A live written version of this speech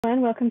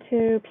Everyone, welcome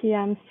to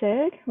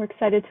PMSIG. We're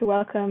excited to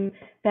welcome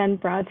Ben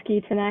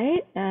Brodsky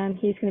tonight, and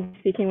he's going to be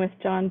speaking with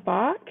John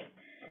Bach,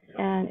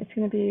 and it's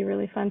going to be a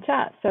really fun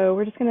chat. So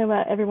we're just going to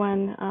let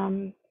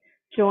everyone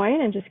join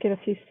and just give a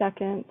few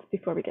seconds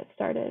before we get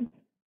started.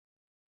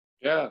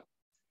 Yeah,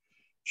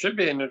 should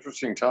be an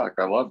interesting talk.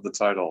 I love the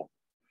title,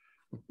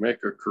 Make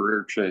a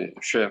Career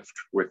Shift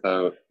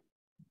Without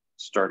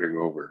Starting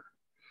Over.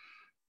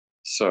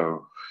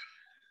 So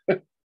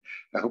I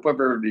hope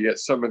everybody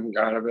gets something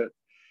out of it,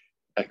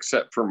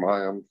 except for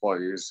my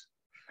employees.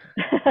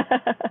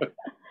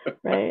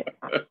 Right.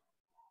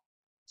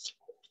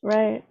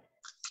 Right.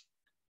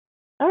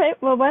 All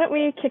right. Well, why don't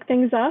we kick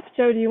things off?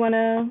 Joe, do you want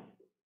to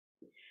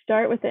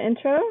start with the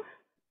intro?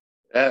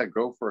 Yeah,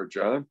 go for it,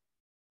 John.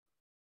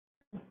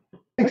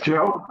 Thanks,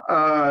 Joe.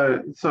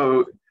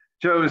 So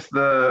Joe's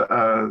the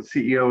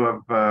CEO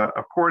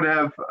of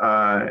Quardev.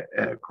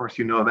 Of course,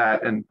 you know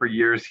that. And for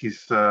years,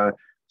 he's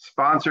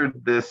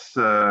sponsored this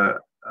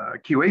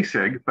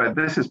QA-SIG, but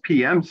this is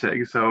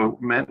PMSIG, so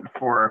meant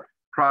for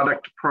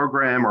product,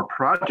 program, or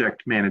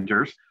project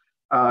managers.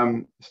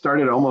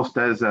 Started almost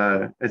as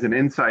an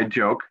inside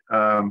joke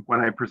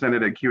when I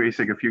presented at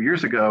QA-SIG a few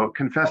years ago,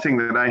 confessing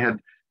that I had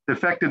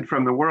defected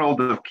from the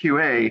world of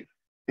QA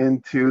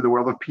into the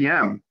world of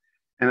PM.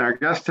 And our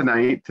guest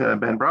tonight,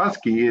 Ben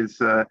Brodsky,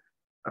 is a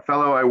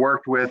fellow I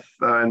worked with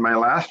in my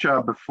last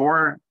job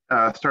before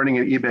starting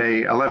at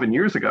eBay 11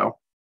 years ago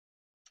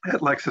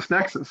at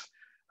LexisNexis.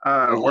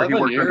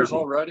 11 years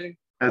already?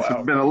 It's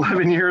been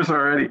 11 years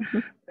already.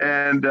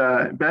 And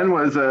Ben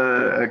was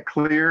a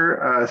clear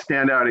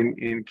standout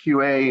in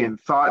QA and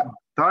thought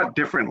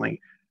differently.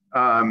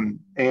 And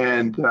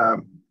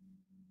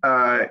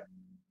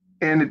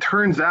it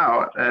turns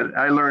out,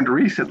 I learned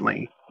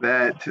recently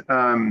that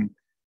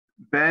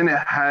Ben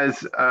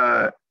has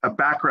a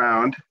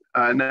background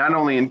not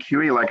only in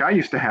QA like I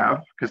used to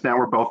have, because now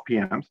we're both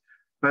PMs,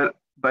 but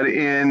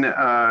in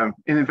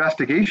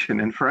investigation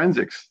and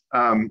forensics.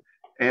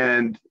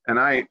 And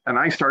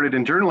I started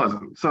in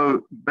journalism.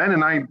 So Ben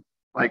and I,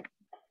 like,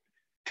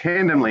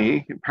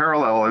 tandemly, in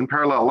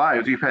parallel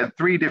lives, we've had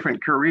 3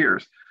 different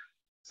careers.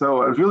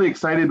 So I was really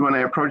excited when I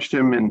approached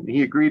him, and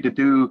he agreed to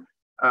do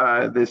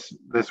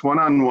this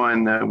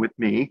one-on-one with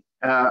me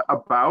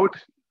about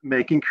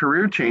making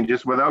career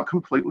changes without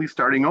completely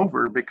starting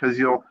over, because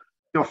you'll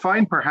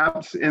find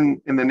perhaps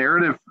in the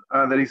narrative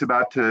that he's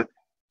about to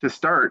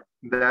start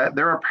that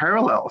there are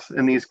parallels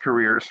in these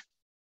careers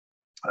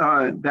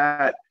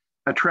that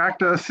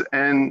attract us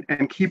and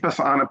keep us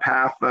on a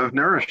path of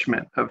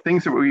nourishment, of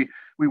things that we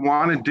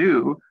want to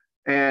do,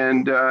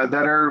 and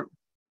that are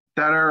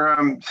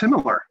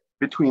similar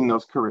between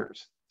those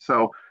careers.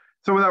 So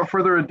without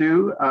further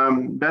ado,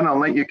 Ben, I'll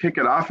let you kick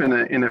it off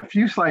in a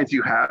few slides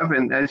you have,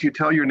 and as you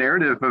tell your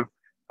narrative of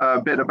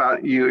a bit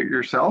about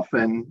yourself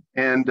and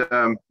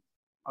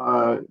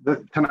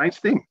tonight's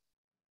theme.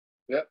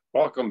 Yeah,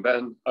 welcome,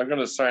 Ben. I'm going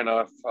to sign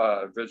off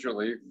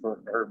visually for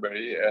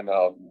everybody, and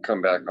I'll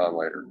come back on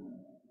later.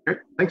 Great.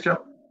 Thanks, Joe.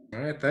 All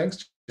right,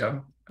 thanks,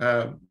 John.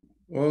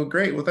 Well,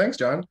 great. Well, thanks,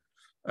 John.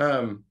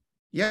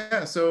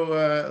 Yeah, so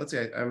let's see,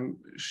 I'm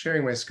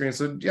sharing my screen.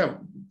 So yeah,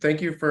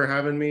 thank you for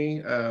having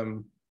me.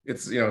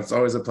 It's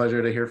always a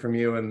pleasure to hear from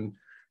you, and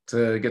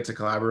to get to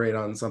collaborate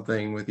on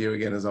something with you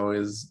again is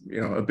always,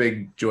 a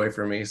big joy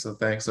for me. So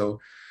thanks. So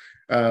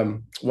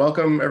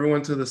welcome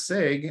everyone to the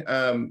SIG.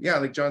 Yeah,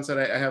 like John said,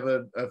 I have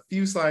a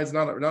few slides,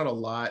 not a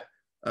lot.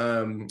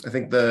 I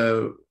think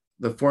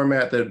the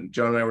format that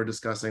John and I were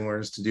discussing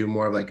was to do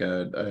more of like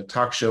a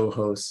talk show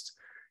host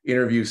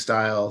interview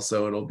style.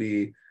 So it'll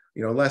be,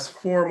 less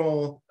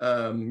formal.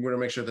 We're gonna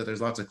make sure that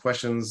there's lots of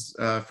questions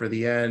for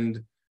the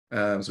end.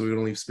 So we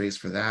don't leave space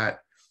for that.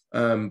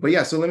 But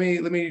yeah, so let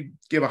me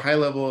give a high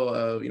level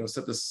of,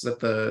 set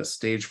the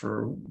stage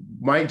for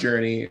my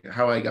journey,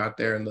 how I got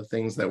there, and the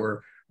things that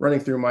were running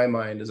through my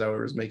mind as I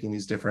was making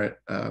these different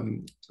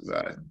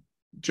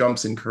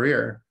jumps in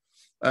career.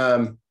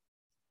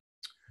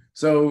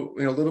 So,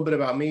 a little bit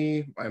about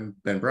me. I'm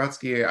Ben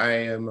Brodsky. I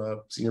am a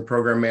senior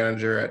program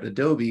manager at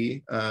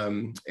Adobe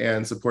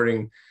and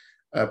supporting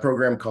a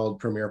program called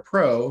Premiere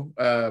Pro,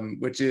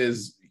 which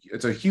it's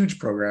a huge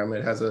program.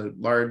 It has a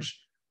large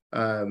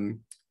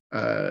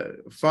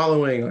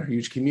following, a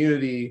huge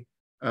community.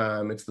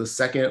 It's the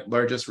second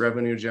largest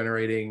revenue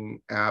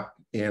generating app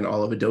in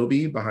all of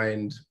Adobe,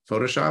 behind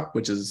Photoshop,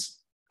 which is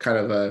kind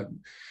of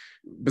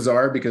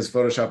bizarre because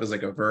Photoshop is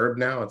like a verb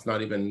now. It's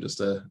not even just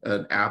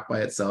an app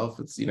by itself.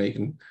 It's, you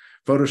can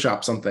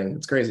Photoshop something.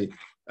 It's crazy.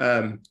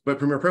 But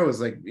Premiere Pro is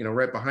like,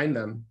 right behind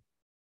them.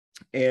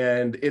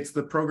 And it's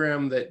the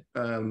program that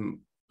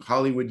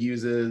Hollywood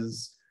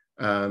uses,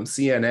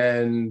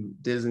 CNN,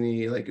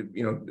 Disney,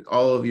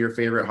 all of your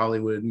favorite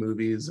Hollywood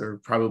movies are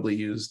probably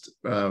used,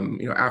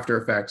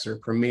 After Effects or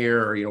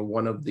Premiere or,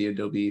 one of the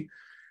Adobe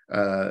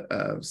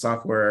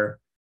software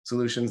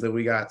solutions that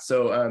we got.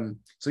 So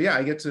yeah,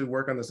 I get to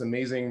work on this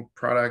amazing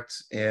product.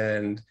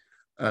 And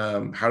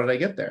how did I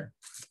get there?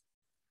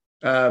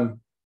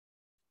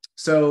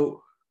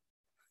 So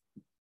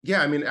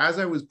yeah, I mean, as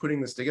I was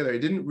putting this together, it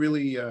didn't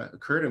really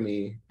occur to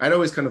me. I'd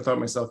always kind of thought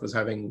myself as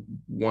having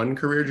one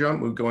career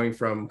jump, going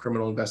from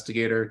criminal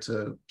investigator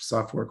to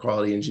software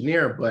quality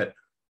engineer. But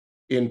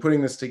in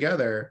putting this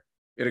together,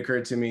 it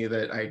occurred to me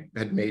that I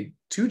had made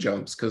two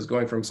jumps, because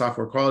going from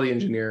software quality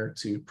engineer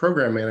to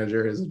program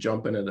manager is a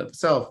jump in and of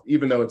itself,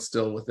 even though it's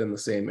still within the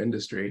same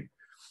industry.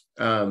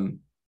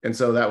 And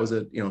so that was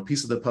a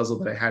piece of the puzzle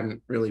that I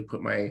hadn't really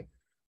put my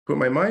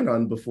mind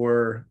on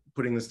before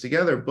putting this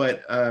together.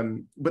 But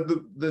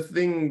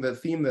the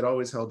theme that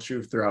always held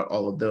true throughout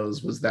all of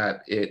those was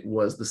that it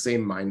was the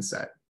same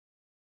mindset.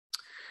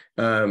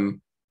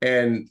 And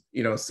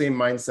same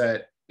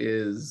mindset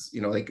is,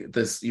 like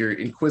this: you're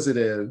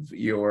inquisitive,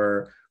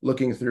 you're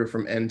looking through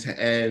from end to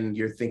end,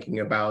 you're thinking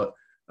about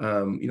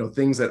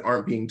things that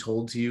aren't being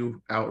told to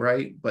you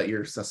outright, but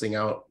you're sussing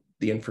out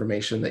the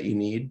information that you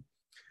need.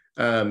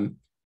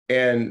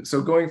 And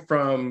so going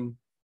from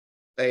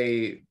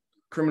a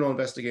criminal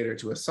investigator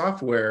to a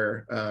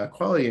software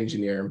quality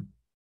engineer,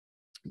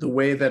 the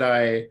way that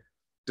I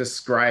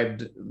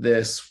described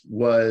this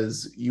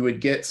was you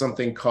would get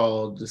something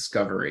called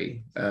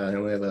discovery.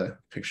 And we have a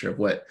picture of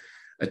what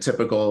a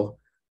typical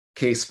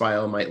case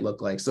file might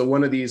look like. So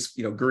one of these,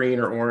 green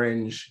or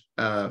orange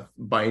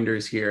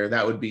binders here,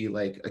 that would be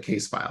like a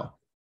case file.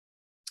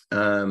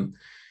 And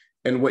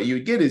what you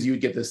would get is you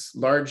would get this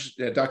large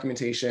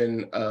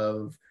documentation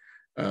of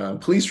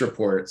police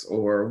reports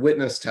or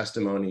witness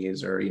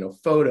testimonies or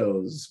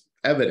photos,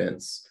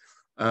 evidence,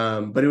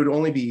 but it would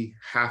only be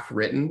half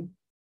written,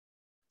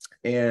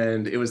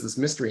 and it was this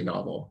mystery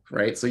novel,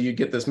 right? So you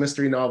get this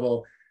mystery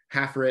novel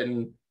half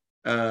written,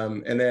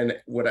 and then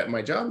what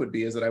my job would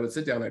be is that I would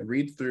sit down, I'd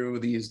read through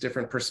these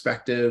different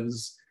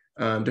perspectives,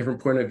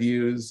 different point of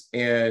views,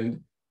 and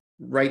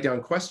write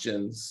down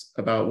questions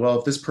about, well,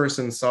 if this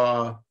person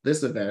saw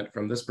this event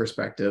from this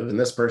perspective and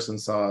this person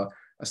saw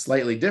a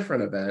slightly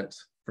different event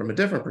from a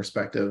different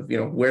perspective,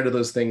 where do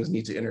those things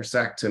need to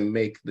intersect to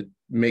make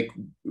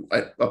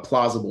a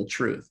plausible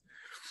truth?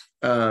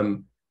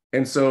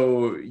 And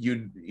so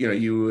you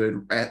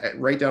would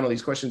write down all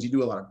these questions. You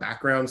do a lot of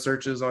background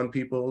searches on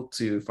people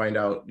to find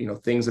out,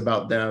 things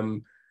about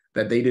them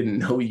that they didn't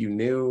know you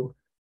knew.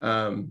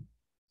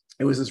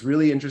 It was this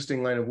really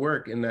interesting line of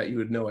work in that you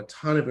would know a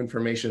ton of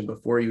information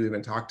before you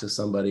even talk to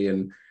somebody.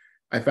 And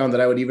I found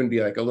that I would even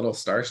be like a little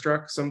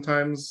starstruck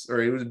sometimes, or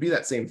it would be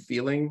that same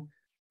feeling,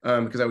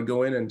 because I would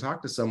go in and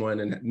talk to someone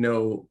and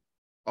know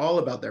all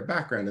about their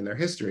background and their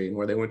history and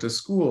where they went to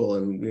school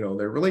and,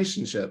 their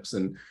relationships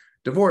and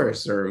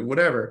divorce or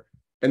whatever.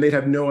 And they'd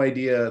have no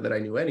idea that I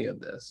knew any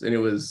of this. And it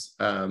was,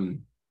 it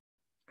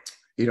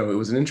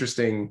was an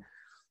interesting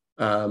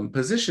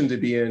position to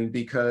be in,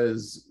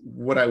 because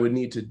what I would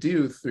need to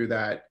do through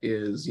that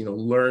is,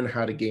 learn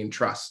how to gain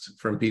trust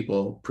from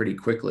people pretty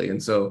quickly.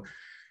 And so,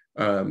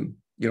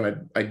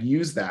 I'd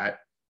use that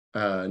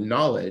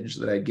knowledge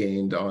that I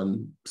gained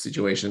on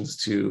situations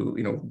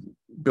to,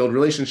 build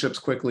relationships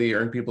quickly,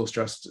 earn people's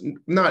trust,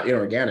 not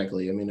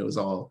inorganically. I mean, it was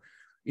all,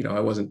 I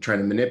wasn't trying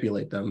to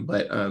manipulate them,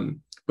 but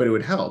it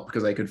would help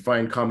because I could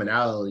find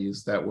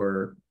commonalities that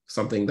were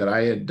something that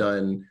I had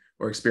done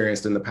or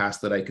experienced in the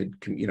past that I could,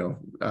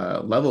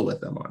 level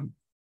with them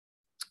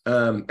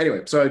on.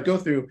 Anyway, so I'd go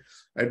through,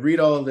 I'd read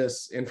all of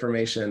this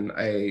information.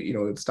 I,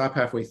 would stop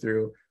halfway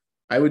through.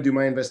 I would do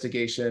my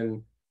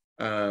investigation,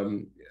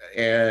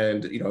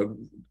 and,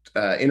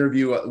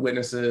 interview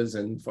witnesses.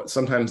 And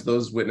sometimes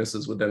those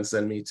witnesses would then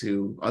send me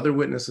to other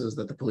witnesses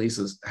that the police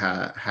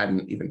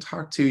hadn't even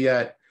talked to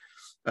yet.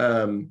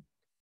 And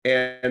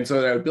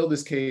so I would build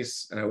this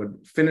case and I would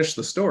finish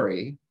the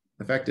story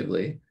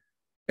effectively,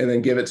 and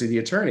then give it to the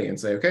attorney and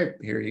say, okay,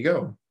 here you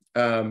go.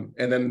 And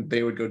then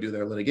they would go do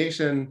their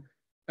litigation,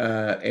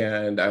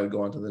 and I would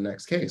go on to the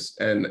next case.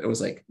 And it was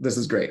like, this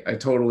is great. I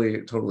totally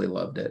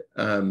loved it.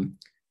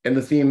 And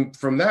the theme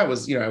from that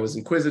was, I was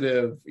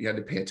inquisitive. You had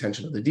to pay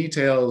attention to the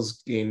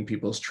details, gain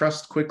people's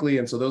trust quickly.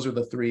 And so those are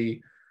the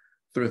three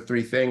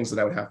things that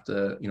I would have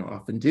to,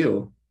 often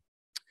do.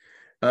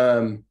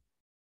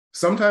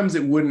 Sometimes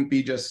it wouldn't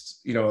be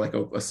just, like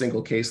a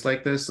single case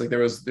like this. Like there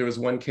was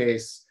one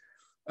case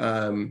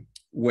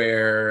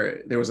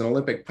where there was an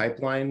Olympic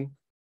pipeline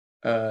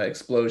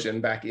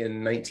explosion back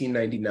in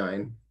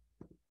 1999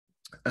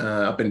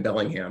 up in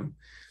Bellingham.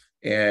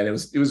 And it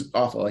was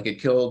awful. Like it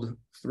killed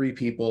 3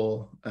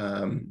 people.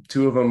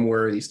 2 of them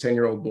were these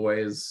 10-year-old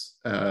boys,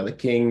 the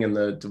king and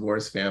the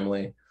divorce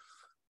family.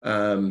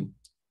 And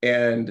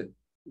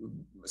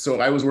so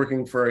I was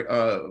working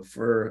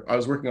I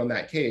was working on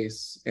that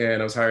case,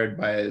 and I was hired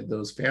by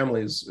those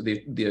families,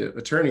 the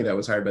attorney that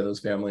was hired by those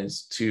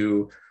families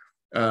to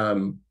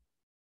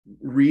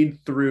read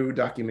through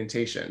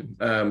documentation.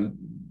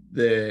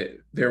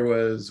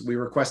 We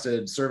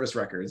requested service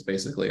records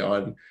basically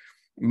on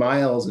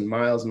miles and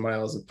miles and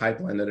miles of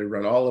pipeline that had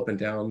run all up and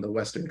down the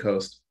Western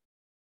coast.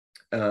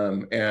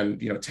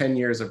 And 10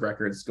 years of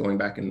records going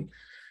back and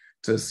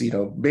to see,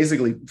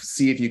 basically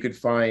see if you could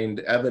find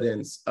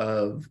evidence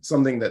of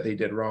something that they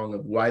did wrong,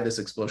 of why this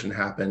explosion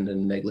happened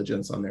and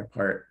negligence on their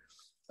part.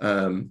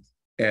 And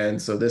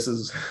And so this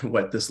is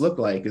what this looked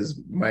like.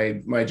 Is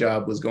my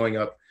job was going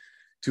up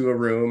to a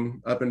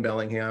room up in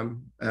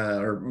Bellingham,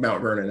 or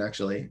Mount Vernon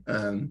actually,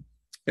 and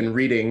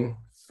reading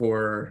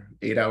for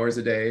 8 hours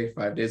a day,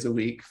 5 days a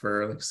week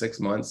for like 6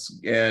 months,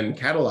 and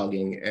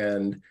cataloging.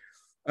 And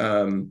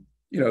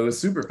you know, it was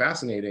super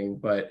fascinating,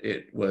 but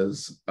it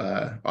was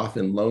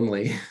often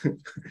lonely.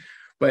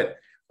 But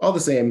all the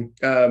same,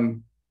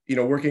 you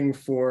know, working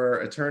for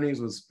attorneys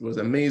was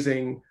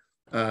amazing.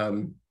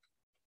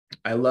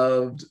 I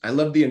loved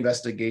the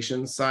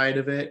investigation side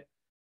of it,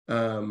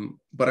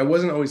 but I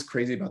wasn't always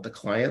crazy about the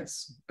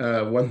clients.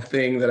 One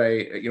thing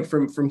that you know,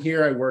 from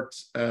here, I worked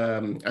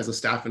as a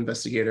staff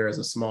investigator at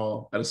a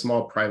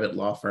small private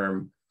law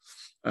firm.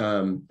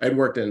 I'd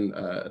worked in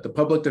the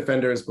public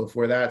defenders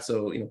before that,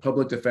 so you know,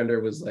 public defender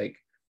was like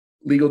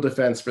legal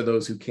defense for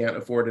those who can't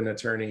afford an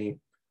attorney.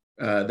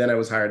 Then I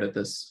was hired at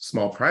this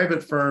small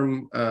private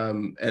firm,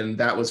 and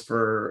that was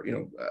for, you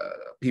know,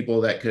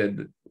 people that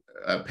could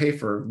pay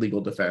for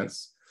legal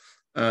defense.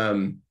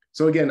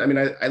 So again, I mean,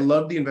 I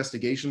love the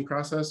investigation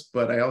process,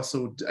 but I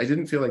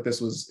didn't feel like this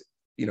was,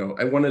 you know,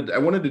 I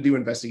wanted to do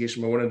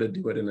investigation, but I wanted to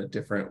do it in a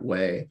different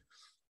way.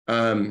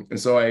 And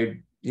so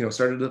I, you know,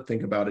 started to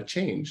think about a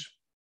change.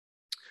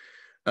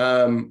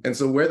 And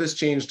so where this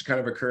change kind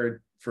of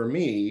occurred for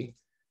me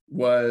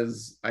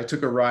was I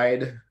took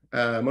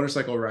a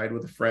motorcycle ride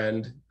with a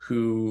friend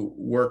who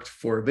worked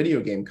for a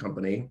video game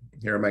company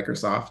here at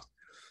Microsoft.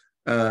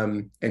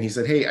 And he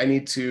said, "Hey, I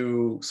need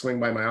to swing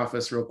by my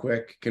office real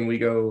quick. Can we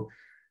go,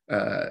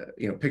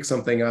 you know, pick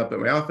something up at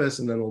my office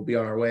and then we'll be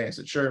on our way?" I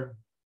said, "Sure."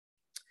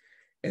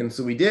 And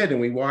so we did,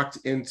 and we walked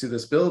into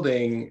this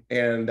building,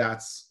 and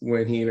that's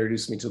when he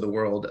introduced me to the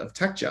world of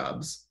tech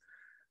jobs.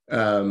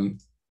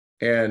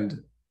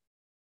 And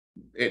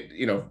it,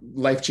 you know,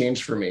 life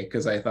changed for me,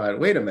 because I thought,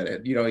 wait a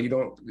minute, you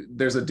know,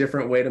 there's a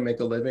different way to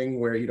make a living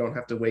where you don't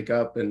have to wake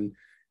up and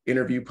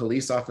interview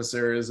police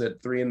officers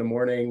at 3 a.m.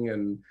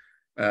 and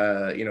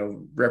you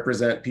know,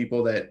 represent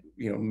people that,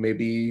 you know,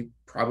 maybe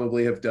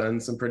probably have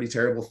done some pretty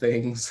terrible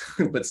things,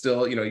 but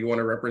still, you know, you want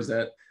to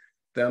represent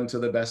them to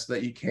the best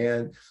that you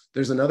can.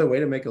 There's another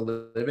way to make a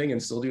living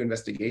and still do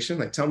investigation.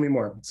 Like, tell me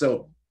more.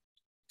 So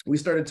we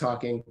started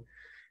talking,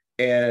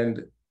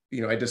 and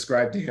you know, I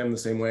described to him the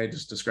same way I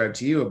just described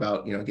to you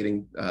about, you know,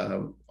 getting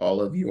all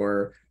of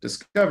your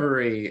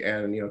discovery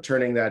and, you know,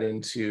 turning that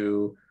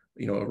into,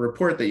 you know, a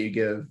report that you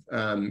give.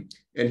 And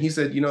he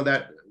said, you know,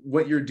 that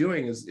what you're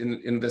doing is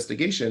in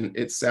investigation,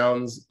 it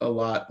sounds a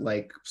lot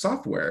like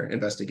software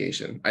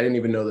investigation. I didn't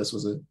even know this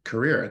was a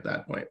career at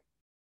that point.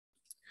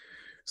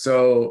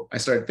 So I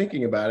started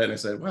thinking about it, and I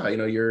said, wow, you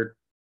know, you're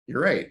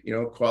right. You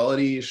know,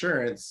 quality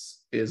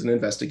assurance is an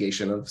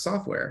investigation of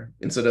software.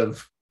 Instead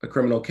of a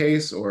criminal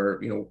case or,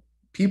 you know,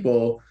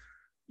 people,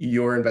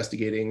 you're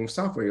investigating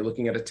software. You're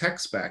looking at a tech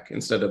spec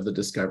instead of the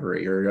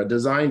discovery, or a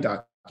design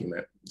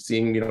document,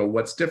 seeing, you know,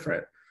 what's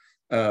different.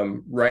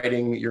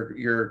 Writing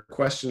your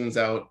questions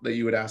out that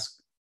you would ask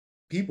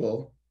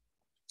people,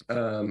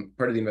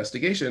 part of the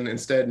investigation.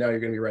 Instead, now you're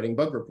going to be writing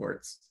bug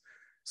reports.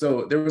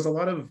 So there was a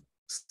lot of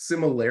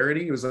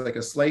similarity. It was like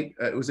a slight,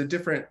 it was a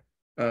different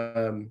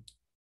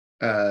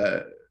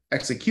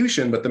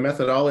execution, but the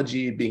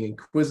methodology, being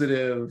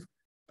inquisitive,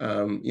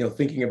 you know,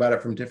 thinking about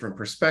it from different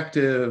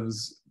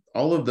perspectives,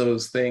 all of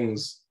those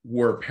things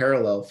were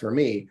parallel for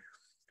me.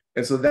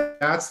 And so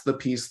that's the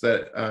piece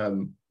that,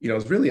 you know,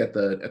 is really at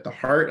the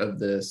heart of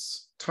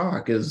this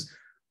talk is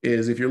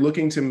if you're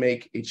looking to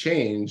make a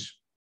change,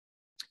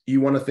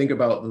 you want to think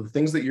about the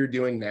things that you're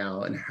doing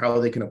now and how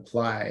they can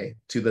apply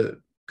to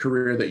the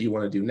career that you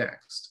want to do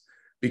next.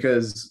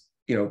 Because,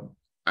 you know,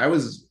 I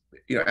was,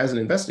 you know, as an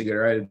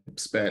investigator, I had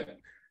spent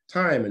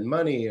time and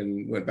money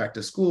and went back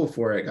to school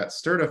for it, got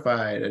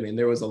certified. I mean,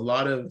 there was a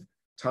lot of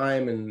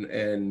time,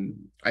 and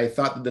I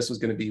thought that this was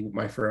going to be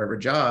my forever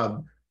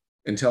job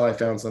until I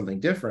found something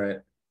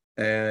different.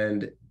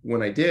 And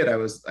when I did,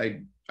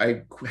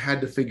 I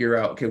had to figure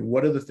out, okay,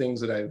 what are the things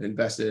that I've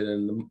invested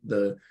in,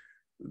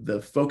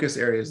 the focus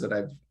areas that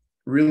I've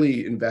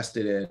really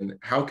invested in?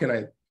 How can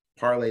I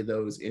parlay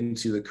those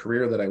into the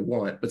career that I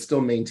want, but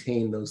still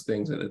maintain those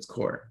things at its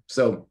core?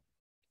 So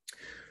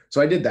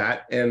I did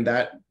that, and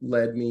that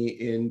led me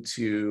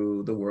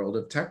into the world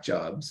of tech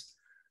jobs.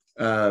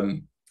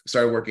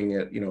 Started working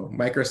at, you know,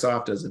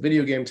 Microsoft as a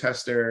video game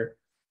tester,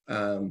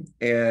 and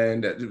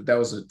that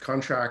was a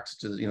contract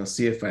to, you know,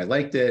 see if I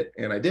liked it,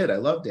 and I did. I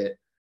loved it.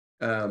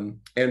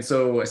 And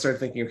so I started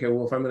thinking, okay,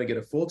 well, if I'm going to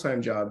get a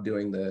full-time job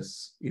doing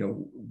this, you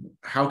know,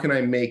 how can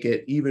I make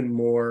it even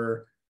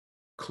more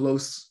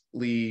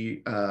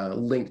closely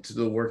linked to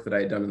the work that I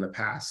had done in the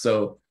past?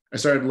 So I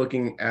started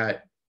looking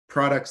at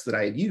products that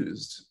I had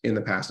used in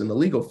the past in the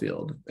legal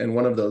field, and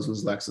one of those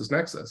was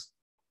LexisNexis.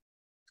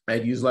 I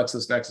had used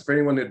LexisNexis. For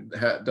anyone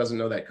that doesn't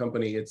know that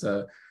company, it's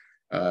a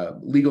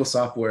legal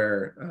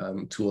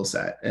software tool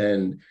set,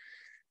 and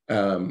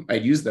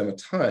I'd used them a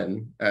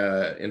ton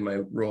in my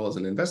role as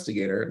an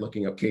investigator,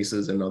 looking up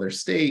cases in other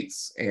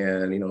states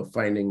and, you know,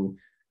 finding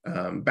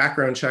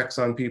background checks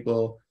on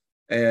people.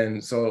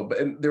 And so,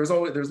 but there's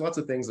lots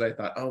of things that I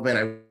thought, oh man,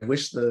 I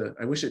wish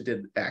it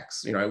did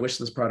X. I wish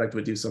this product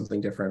would do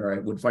something different, or I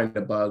would find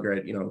a bug, or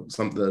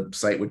the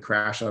site would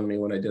crash on me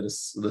when I did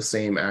the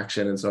same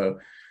action. And so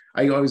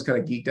I always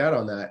kind of geeked out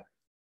on that.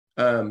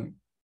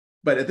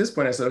 But at this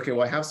point, I said, okay,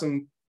 well, I have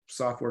some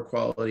software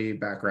quality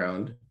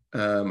background.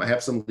 I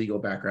have some legal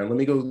background. Let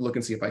me go look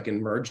and see if I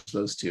can merge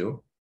those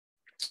two.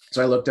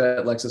 So I looked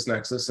at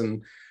LexisNexis,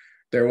 and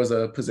there was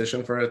a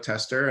position for a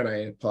tester, and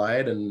I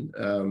applied and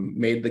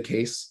made the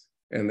case.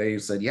 And they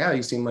said, yeah,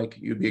 you seem like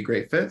you'd be a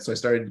great fit. So I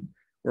started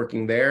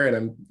working there, and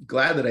I'm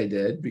glad that I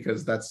did,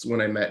 because that's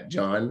when I met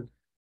John.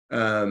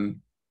 That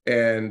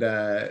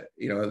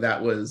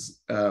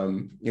was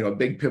a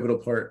big pivotal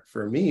part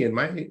for me in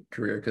my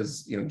career,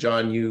 because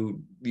John,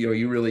 you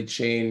really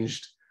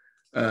changed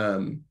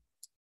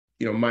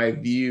my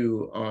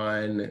view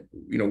on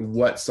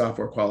what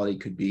software quality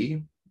could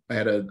be. I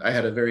had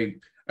a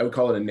very, I would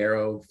call it a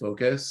narrow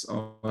focus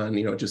on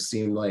it just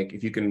seemed like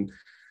if you can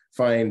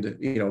find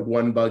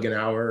one bug an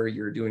hour,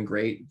 you're doing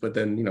great. But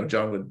then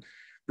John would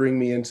bring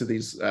me into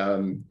these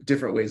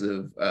different ways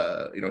of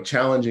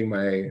challenging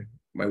my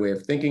way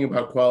of thinking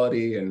about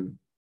quality. And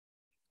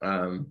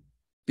so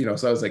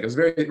I was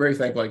very, very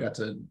thankful I got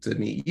to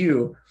meet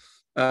you.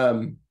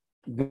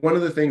 One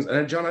of the things,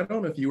 and John, I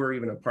don't know if you were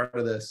even a part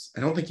of this.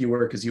 I don't think you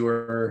were, because you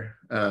were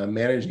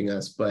managing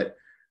us, but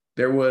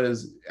there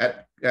was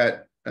at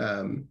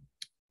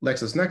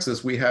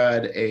LexisNexis, we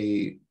had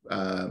a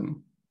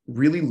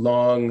really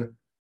long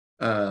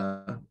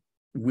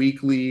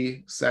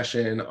weekly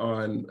session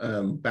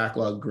on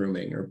backlog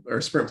grooming or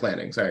sprint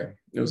planning. Sorry,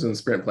 it was in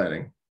sprint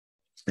planning.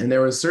 And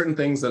there was certain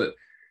things that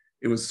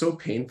it was so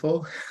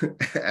painful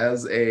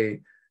as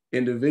a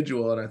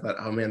individual. And I thought,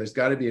 oh man, there's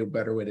got to be a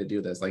better way to do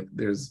this. Like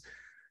is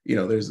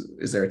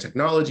there a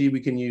technology we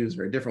can use,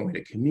 or a different way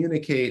to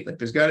communicate? Like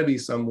there's got to be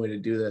some way to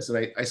do this.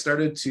 And I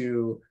started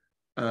to,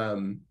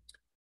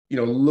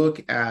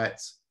 look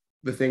at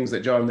the things that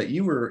John, that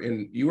you were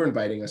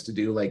inviting us to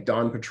do, like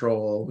Dawn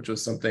Patrol, which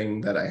was something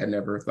that I had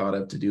never thought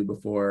of to do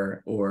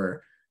before,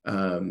 or,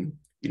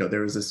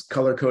 there was this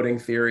color coding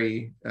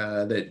theory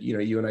that,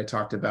 you and I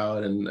talked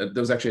about, and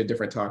there was actually a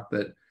different talk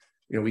that,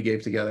 we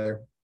gave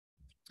together.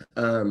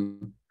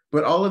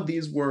 But all of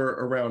these were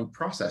around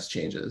process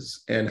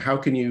changes, and how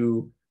can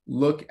you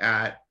look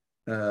at,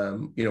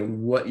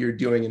 what you're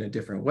doing in a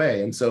different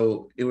way. And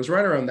so it was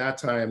right around that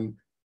time.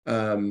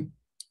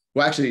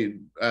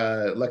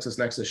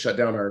 LexisNexis shut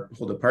down our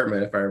whole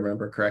department, if I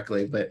remember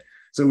correctly. But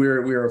so we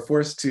were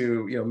forced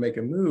to, make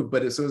a move.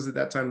 But it was at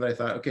that time that I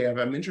thought, okay, if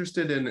I'm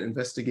interested in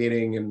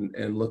investigating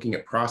and looking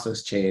at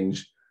process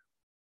change,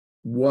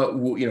 what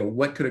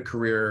could a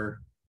career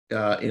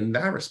in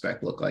that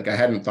respect look like? I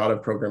hadn't thought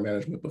of program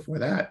management before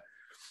that.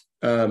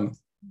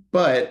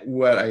 But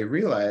what I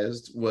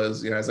realized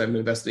was, as I'm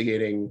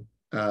investigating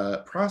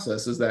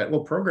process, is that,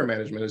 well, program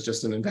management is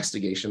just an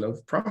investigation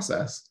of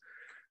process.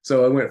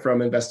 So I went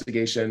from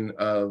investigation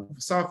of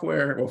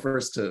software, well,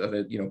 first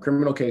to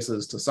criminal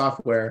cases, to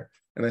software.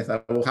 And I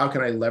thought, well, how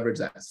can I leverage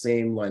that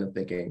same line of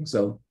thinking?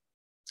 So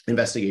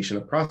investigation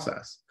of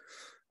process.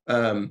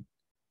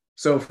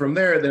 So from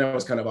there, then I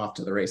was kind of off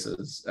to the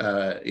races.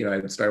 I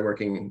started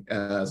working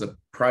as a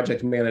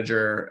project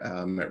manager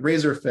at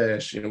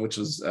Razorfish, which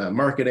was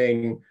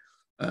marketing.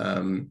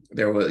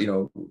 There was,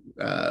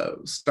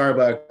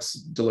 Starbucks,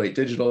 Deloitte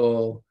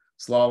Digital,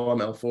 Slalom,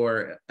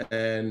 L4,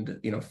 and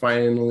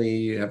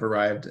finally have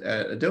arrived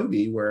at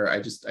Adobe, where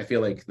I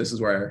feel like this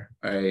is where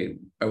I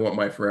want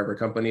my forever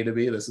company to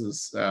be. This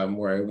is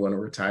where I want to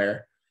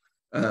retire.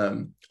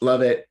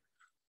 Love it.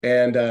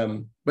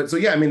 And but so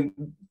yeah,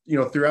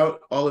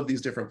 throughout all of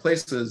these different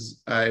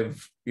places,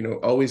 I've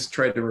always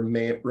tried to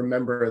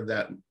remember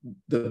that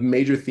the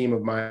major theme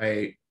of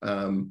my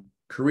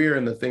career,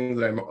 and the thing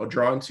that I'm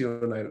drawn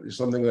to, and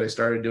something that I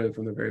started doing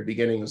from the very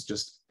beginning, was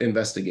just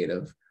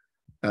investigative.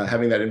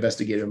 Having that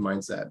investigative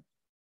mindset.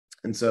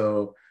 And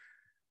so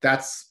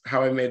that's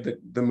how I made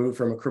the move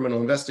from a criminal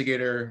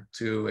investigator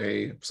to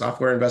a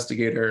software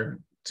investigator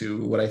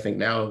to what I think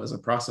now of as a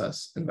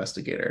process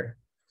investigator.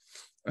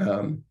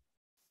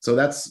 So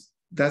that's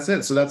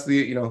it. So that's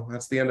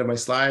the end of my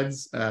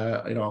slides.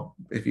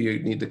 If you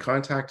need to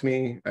contact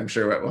me, I'm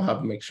sure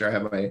we'll make sure I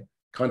have my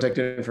contact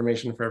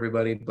information for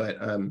everybody. But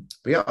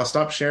yeah, I'll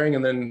stop sharing,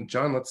 and then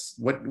John,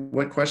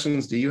 what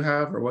questions do you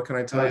have, or what can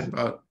I tell you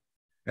about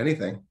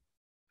anything?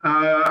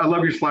 I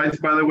love your slides,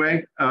 by the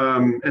way.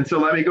 And so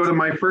let me go to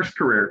my first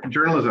career,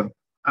 journalism.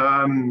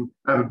 I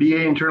have a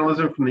BA in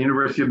journalism from the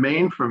University of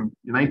Maine from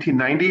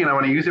 1990, and I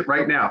want to use it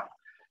right now.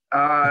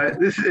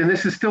 This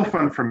is still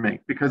fun for me,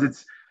 because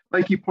it's,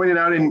 like you pointed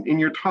out in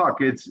your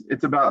talk, it's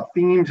about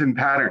themes and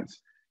patterns.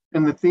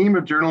 And the theme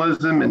of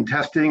journalism and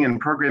testing and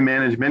program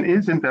management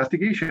is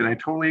investigation. I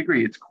totally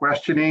agree. It's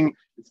questioning,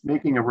 it's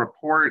making a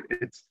report,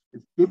 it's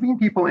giving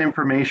people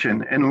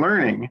information and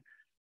learning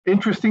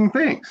interesting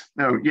things.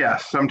 Now,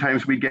 yes,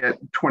 sometimes we get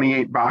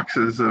 28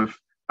 boxes of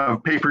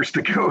papers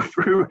to go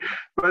through,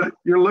 but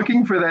you're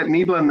looking for that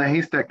needle in the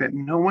haystack that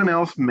no one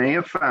else may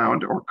have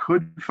found or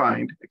could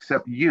find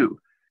except you.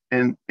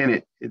 and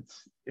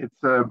it's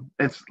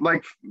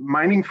like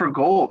mining for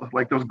gold,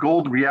 like those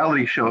gold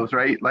reality shows,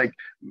 right? Like,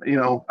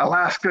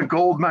 Alaska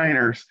gold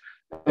miners,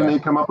 and they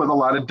come up with a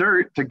lot of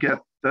dirt to get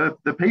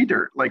the pay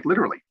dirt, like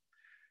literally.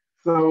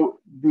 So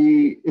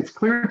it's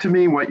clear to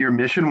me what your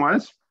mission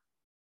was,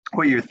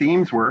 what your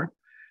themes were.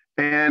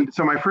 And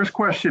so my first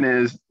question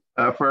is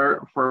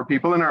for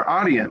people in our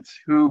audience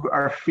who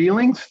are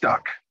feeling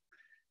stuck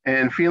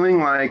and feeling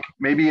like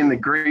maybe in the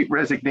great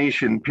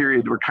resignation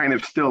period we're kind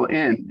of still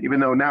in, even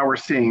though now we're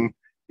seeing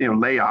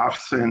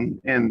layoffs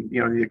and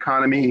the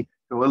economy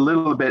go a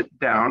little bit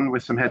down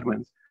with some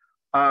headwinds.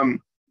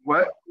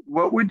 What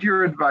would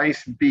your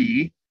advice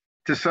be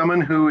to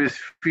someone who is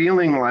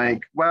feeling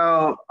like,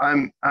 well,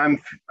 I'm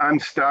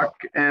stuck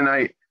and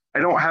I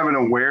don't have an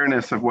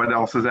awareness of what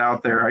else is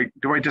out there?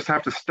 Do I just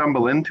have to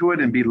stumble into it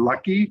and be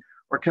lucky?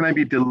 Or can I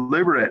be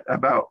deliberate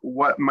about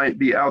what might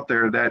be out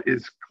there that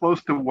is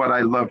close to what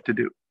I love to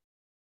do?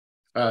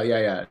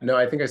 Yeah. No,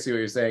 I think I see what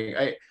you're saying.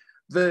 I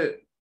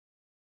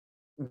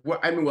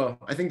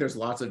think there's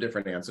lots of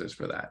different answers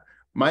for that.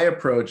 My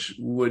approach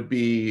would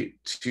be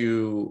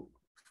to,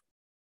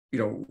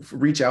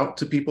 reach out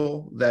to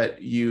people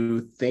that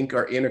you think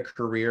are in a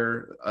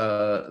career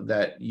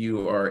that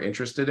you are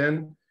interested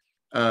in.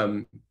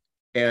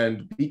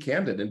 And be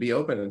candid and be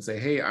open and say,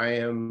 hey, I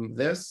am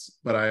this,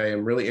 but I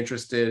am really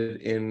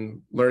interested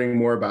in learning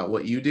more about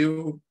what you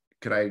do.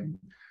 Could I,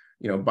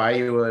 buy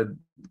you a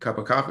cup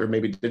of coffee, or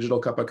maybe digital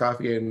cup of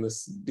coffee in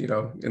this,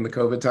 in the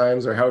COVID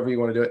times, or however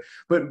you want to do it.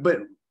 But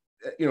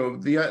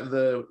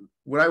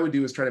what I would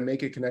do is try to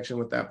make a connection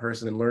with that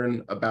person and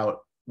learn about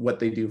what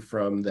they do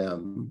from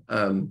them.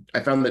 I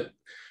found that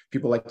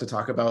people like to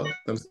talk about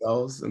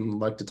themselves and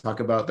like to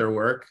talk about their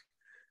work.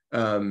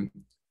 And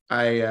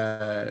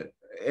I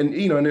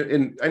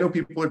know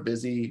people are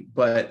busy,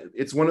 but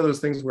it's one of those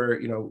things where,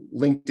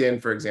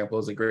 LinkedIn, for example,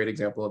 is a great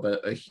example of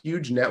a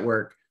huge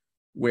network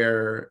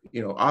where,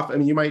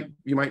 often, you might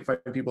find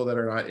people that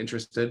are not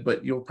interested,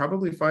 but you'll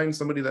probably find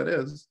somebody that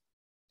is.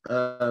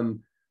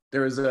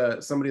 There is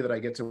somebody that I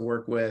get to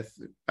work with,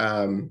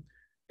 and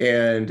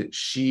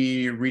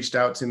she reached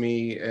out to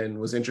me and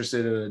was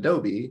interested in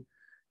Adobe.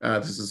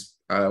 This is,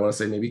 I want to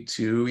say maybe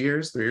 3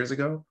 years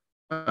ago.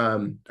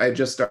 I had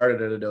just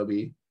started at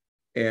Adobe.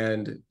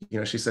 And,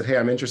 she said, hey,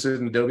 I'm interested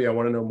in Adobe. I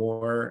want to know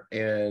more.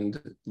 And,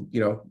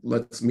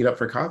 let's meet up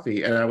for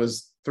coffee. And I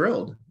was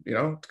thrilled,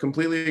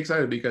 completely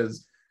excited,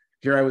 because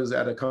here I was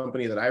at a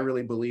company that I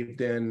really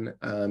believed in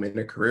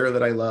a career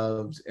that I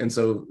loved. And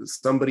so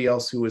somebody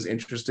else who was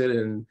interested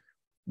in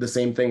the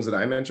same things that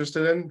I'm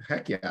interested in,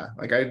 heck yeah.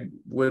 Like, I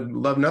would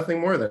love nothing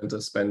more than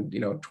to spend,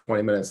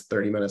 20 minutes,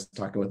 30 minutes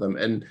talking with them.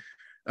 And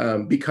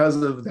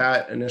because of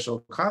that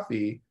initial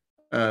coffee,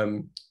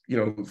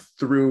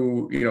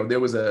 through, there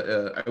was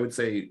I would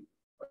say,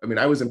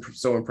 I was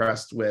so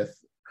impressed with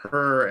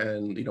her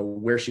and,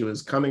 where she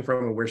was coming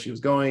from and where she was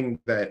going,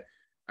 that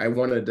I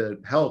wanted to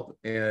help.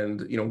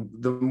 And,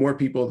 the more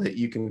people that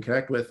you can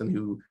connect with and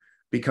who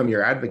become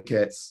your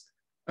advocates,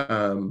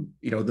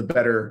 the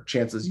better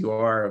chances you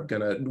are of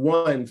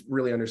one,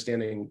 really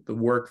understanding the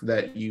work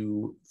that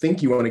you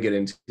think you want to get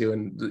into.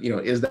 And,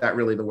 is that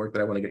really the work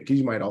that I want to get? Because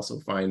you might also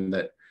find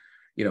that,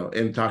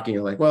 in talking,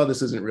 you're like, well,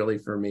 this isn't really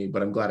for me,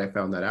 but I'm glad I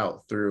found that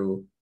out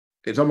through,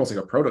 it's almost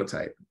like a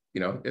prototype,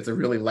 it's a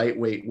really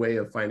lightweight way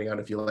of finding out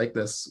if you like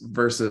this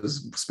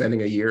versus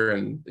spending a year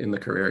in the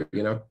career,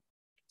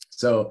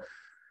 So,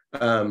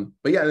 but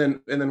yeah,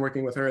 and then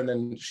working with her, and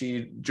then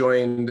she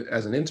joined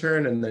as an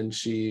intern, and then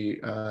she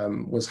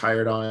was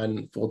hired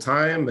on full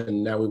time,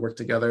 and now we work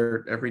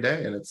together every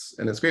day, and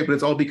it's great. But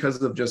it's all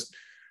because of just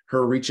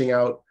her reaching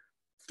out,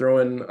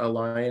 throwing a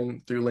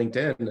line through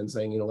LinkedIn and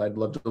saying, I'd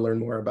love to learn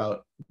more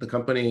about the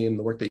company and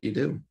the work that you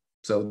do.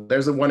 So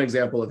there's one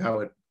example of how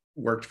it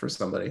worked for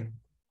somebody.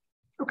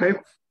 Okay.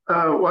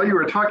 While you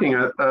were talking,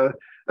 a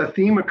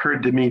theme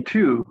occurred to me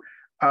too,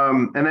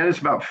 and that is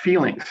about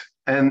feelings.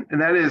 And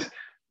that is,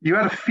 you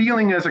had a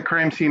feeling as a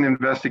crime scene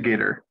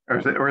investigator,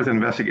 or as an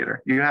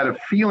investigator. You had a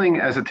feeling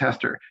as a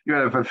tester. You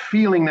have a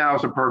feeling now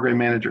as a program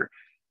manager.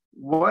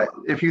 What,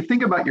 if you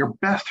think about your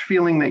best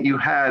feeling that you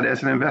had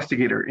as an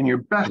investigator, and your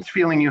best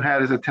feeling you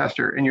had as a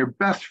tester, and your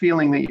best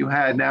feeling that you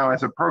had now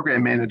as a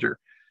program manager,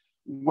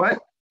 what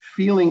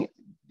feeling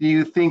do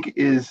you think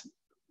is,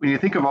 when you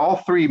think of all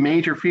three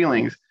major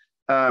feelings,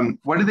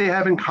 what do they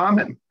have in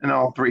common in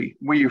all three,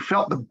 where you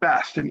felt the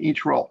best in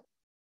each role?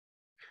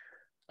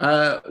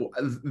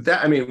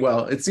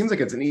 Well, it seems like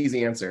it's an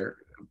easy answer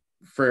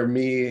for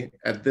me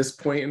at this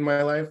point in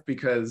my life,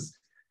 because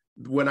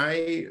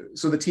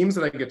so the teams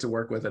that I get to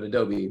work with at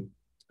Adobe,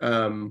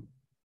 I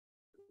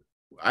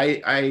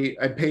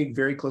pay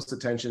very close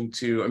attention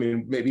to,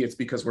 maybe it's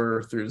because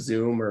we're through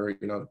Zoom or,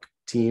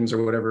 Teams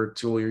or whatever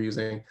tool you're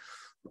using.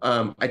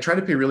 I try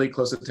to pay really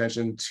close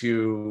attention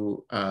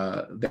to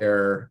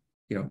their,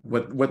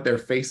 what their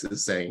face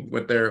is saying,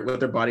 what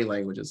their body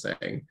language is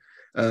saying.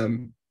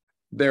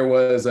 There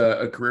was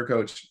a career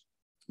coach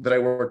that I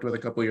worked with a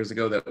couple of years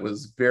ago that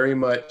was very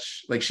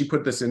much like, she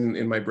put this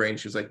in my brain.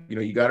 She was like,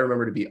 you got to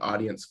remember to be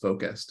audience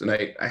focused. And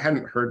I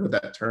hadn't heard what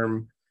that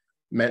term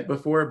meant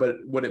before, but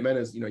what it meant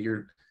is,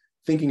 you're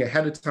thinking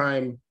ahead of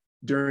time,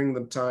 during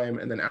the time,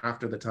 and then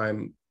after the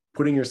time,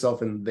 putting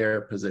yourself in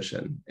their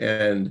position.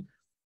 And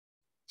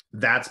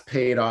that's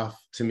paid off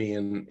to me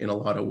in a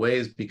lot of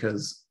ways,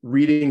 because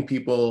reading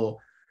people,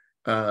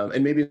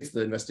 and maybe it's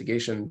the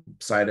investigation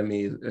side of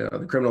me,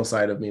 the criminal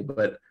side of me,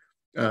 but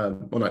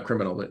well, not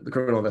criminal, but the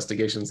criminal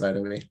investigation side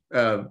of me.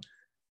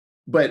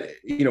 But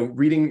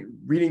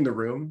reading the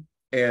room,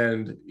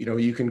 and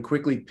you can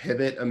quickly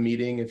pivot a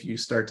meeting if you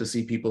start to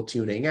see people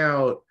tuning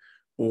out,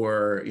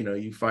 or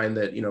you find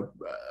that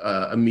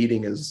a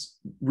meeting is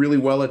really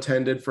well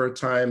attended for a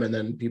time, and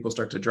then people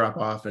start to drop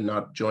off and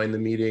not join the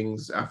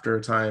meetings after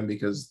a time,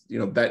 because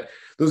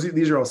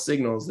these are all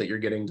signals that you're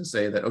getting to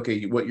say that,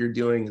 okay, what you're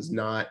doing is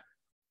not,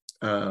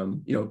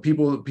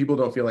 people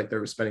don't feel like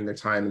they're spending their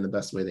time in the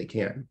best way they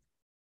can.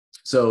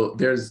 So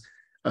there's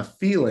a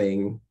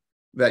feeling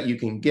that you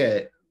can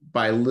get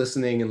by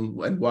listening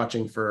and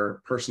watching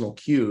for personal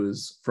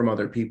cues from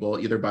other people,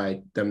 either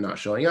by them not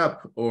showing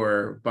up,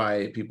 or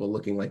by people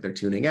looking like they're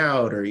tuning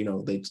out, or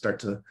they start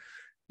to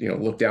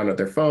look down at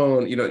their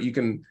phone. You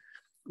can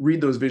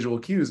read those visual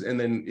cues, and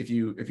then if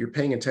you're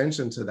paying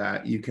attention to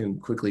that, you can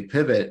quickly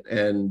pivot.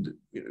 And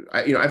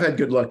I've had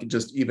good luck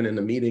just even in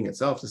the meeting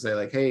itself to say,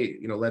 like, hey,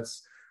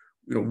 let's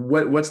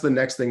what's the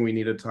next thing we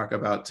need to talk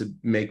about to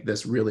make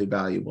this really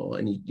valuable,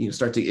 and you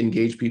start to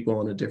engage people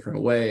in a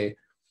different way.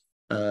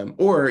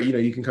 Or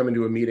you can come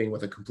into a meeting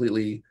with a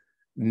completely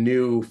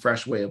new,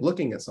 fresh way of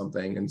looking at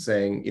something and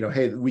saying,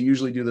 hey, we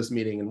usually do this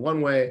meeting in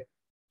one way.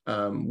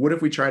 What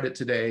if we tried it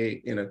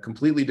today in a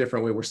completely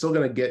different way? We're still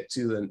going to get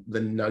to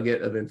the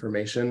nugget of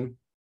information,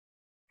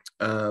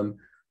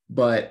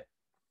 but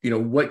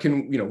what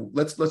can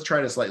let's try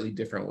it a slightly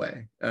different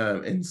way,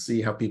 and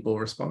see how people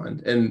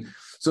respond. And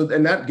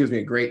that gives me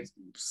a great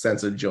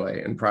sense of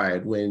joy and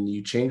pride when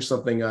you change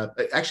something up.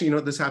 Actually,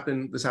 this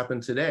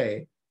happened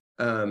today.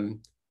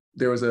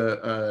 There was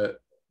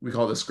we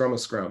call it a scrum of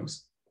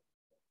scrums,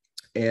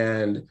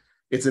 and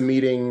it's a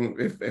meeting.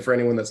 If for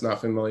anyone that's not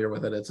familiar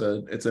with it,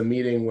 it's a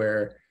meeting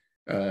where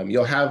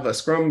you'll have a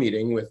scrum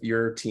meeting with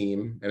your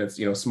team, and it's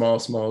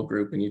small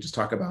group, and you just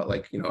talk about,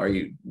 like,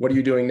 what are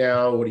you doing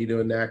now, what are you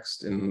doing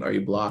next, and are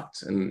you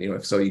blocked, and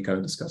if so, you kind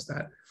of discuss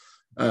that.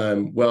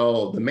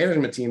 Well, the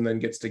management team then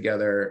gets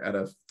together at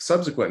a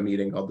subsequent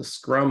meeting called the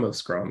scrum of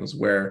scrums,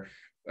 where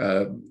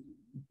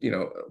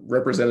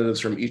representatives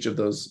from each of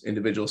those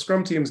individual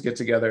scrum teams get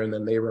together, and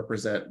then they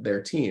represent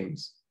their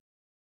teams.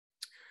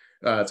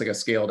 It's like a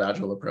scaled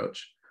agile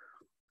approach.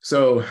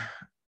 So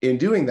in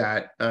doing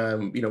that,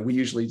 we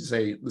usually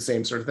say the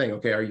same sort of thing.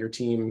 Okay, are your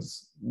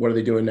teams, what are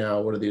they doing now?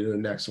 What are they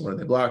doing next? And what are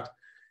they blocked?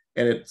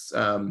 And it's,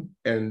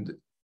 and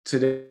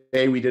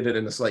today we did it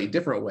in a slightly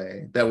different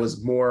way that was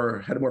had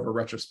more of a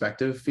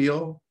retrospective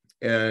feel.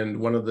 And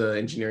one of the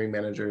engineering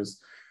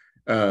managers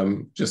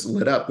just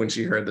lit up when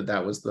she heard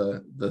that was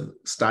the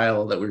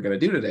style that we were going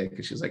to do today,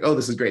 because she's like, oh,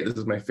 this is great. This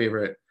is my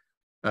favorite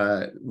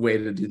way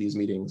to do these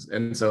meetings.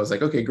 And so I was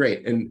like, okay,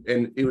 great. And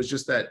it was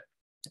just that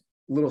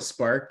little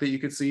spark that you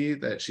could see,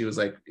 that she was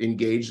like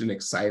engaged and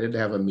excited to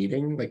have a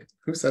meeting. Like,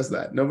 who says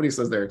that? Nobody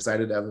says they're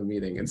excited to have a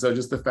meeting. And so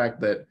just the fact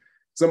that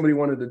somebody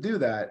wanted to do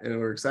that and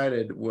were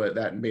excited,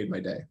 that made my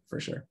day for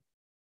sure.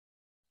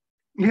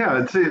 Yeah,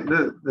 I'd say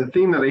the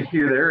theme that I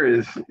hear there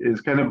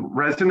is kind of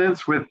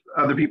resonance with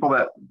other people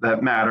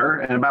that matter,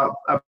 and about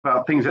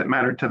things that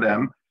matter to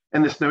them,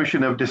 and this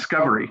notion of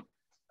discovery.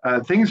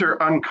 Things are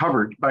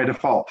uncovered by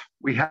default.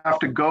 We have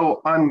to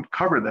go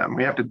uncover them.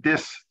 We have to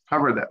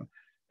discover them.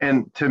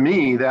 And to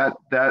me, that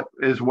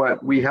is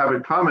what we have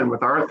in common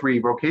with our three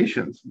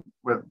vocations,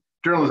 with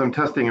journalism,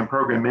 testing, and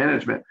program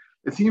management.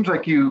 It seems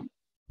like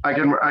I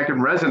can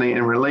resonate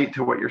and relate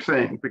to what you're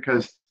saying,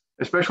 because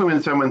especially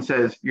when someone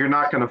says, you're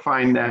not going to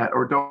find that,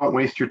 or don't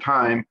waste your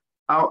time,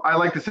 I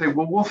like to say,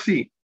 well, we'll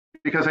see,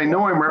 because I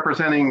know I'm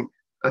representing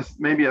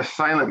maybe a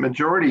silent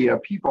majority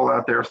of people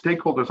out there,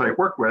 stakeholders I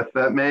work with,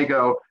 that may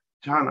go,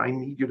 John, I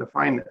need you to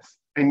find this.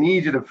 I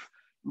need you to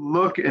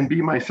look and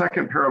be my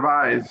second pair of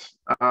eyes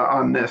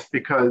on this,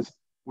 because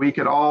we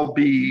could all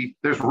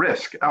there's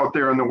risk out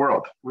there in the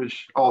world,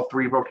 which all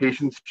three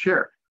vocations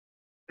share.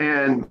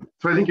 And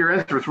so I think your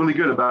answer is really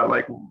good about,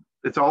 like,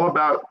 it's all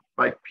about,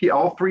 like,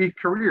 all three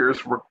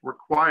careers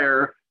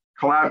require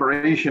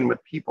collaboration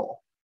with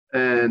people,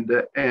 and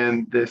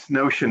this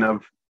notion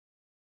of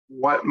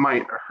what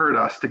might hurt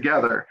us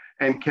together,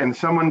 and can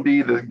someone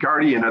be the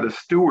guardian or the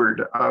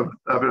steward of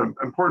an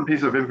important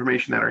piece of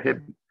information that are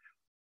hidden.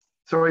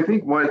 So I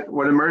think what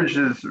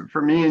emerges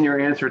for me in your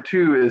answer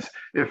too is,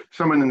 if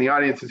someone in the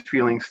audience is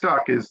feeling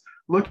stuck, is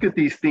look at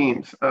these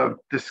themes of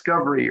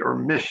discovery or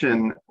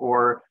mission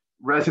or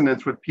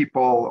resonance with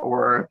people,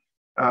 or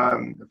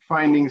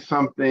finding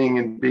something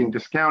and being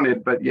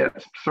discounted, but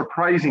yet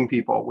surprising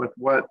people with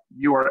what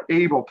you are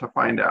able to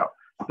find out.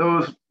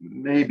 Those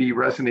may be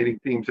resonating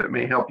themes that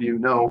may help you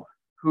know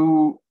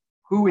who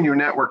in your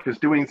network is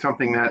doing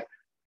something that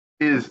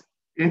is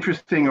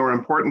interesting or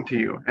important to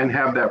you, and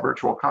have that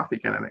virtual coffee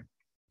kind of thing.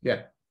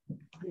 Yeah.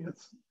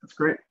 That's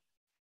great.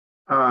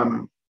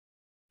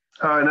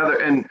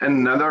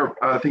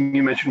 Another thing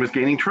you mentioned was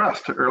gaining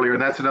trust earlier.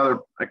 That's another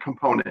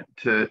component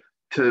to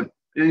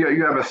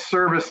you have a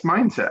service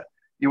mindset.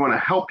 You want to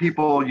help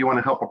people. You want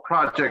to help a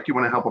project. You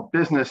want to help a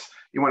business.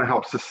 You want to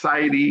help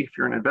society. If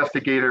you're an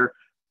investigator,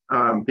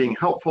 being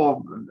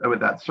helpful with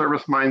that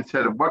service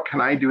mindset of what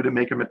can I do to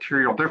make a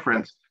material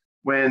difference,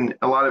 when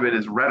a lot of it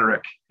is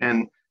rhetoric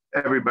and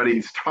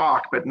everybody's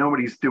talk, but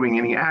nobody's doing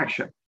any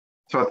action.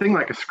 So a thing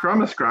like a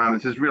scrum of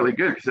scrums is really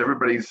good because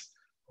everybody's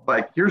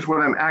like, here's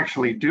what I'm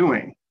actually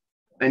doing.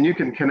 And you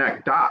can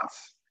connect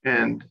dots.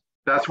 And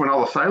that's when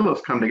all the silos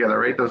come together,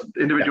 right? Those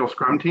individual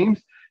scrum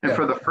teams. And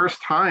for the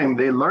first time,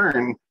 they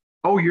learn,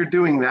 oh, you're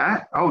doing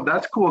that. Oh,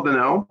 that's cool to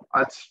know.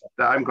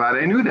 I'm glad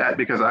I knew that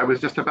because I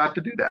was just about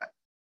to do that.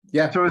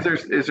 Yeah. So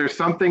is there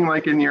something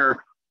like in your,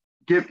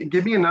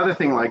 give me another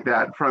thing like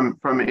that from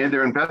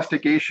either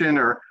investigation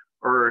or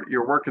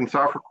your work in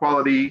software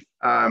quality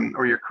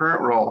or your current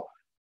role,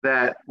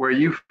 that where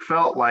you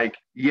felt like,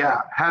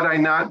 yeah, had I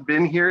not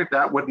been here,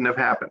 that wouldn't have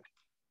happened?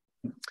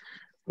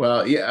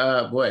 Well,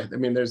 yeah, boy, I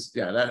mean,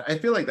 I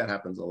feel like that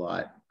happens a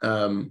lot.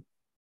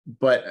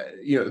 But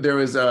there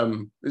was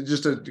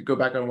just to go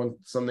back on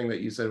something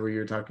that you said where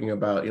you're talking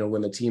about,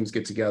 when the teams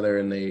get together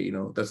and they,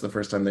 that's the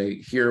first time they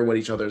hear what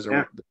each other's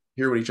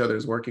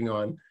working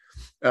on.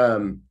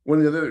 One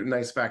of the other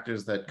nice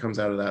factors that comes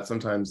out of that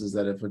sometimes is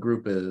that if a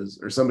group is,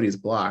 or somebody's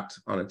blocked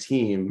on a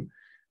team,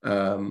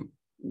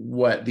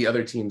 what the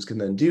other teams can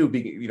then do,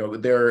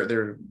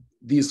 the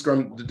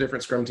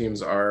different scrum teams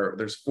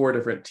there's 4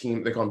 different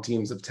teams, they call them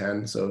teams of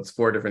 10. So it's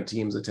 4 different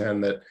teams of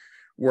 10 that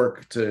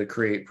work to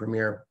create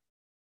Premiere.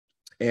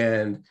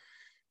 And,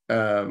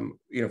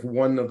 if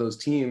one of those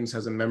teams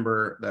has a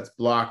member that's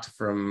blocked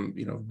from,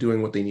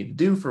 doing what they need to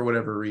do for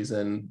whatever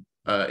reason,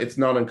 it's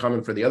not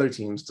uncommon for the other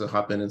teams to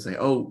hop in and say,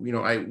 oh,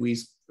 we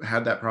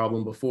had that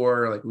problem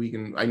before. Like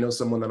I know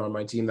someone that on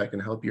my team that can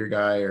help your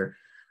guy, or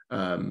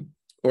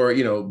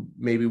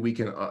maybe we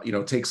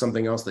can, take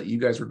something else that you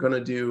guys were going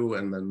to do.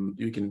 And then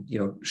you can,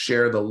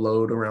 share the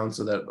load around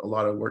so that a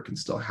lot of work can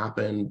still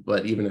happen.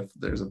 But even if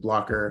there's a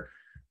blocker,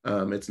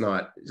 it's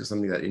not just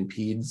something that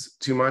impedes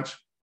too much.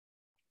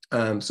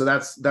 So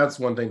that's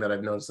one thing that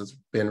I've noticed that's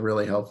been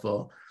really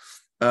helpful.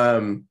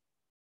 I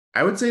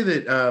would say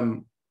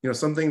that,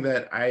 something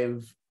that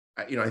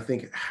I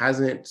think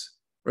hasn't,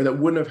 or that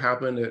wouldn't have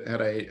happened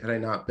had I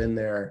not been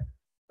there.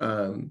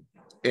 And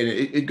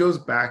it goes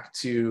back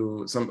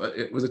to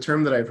it was a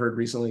term that I've heard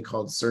recently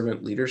called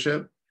servant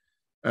leadership.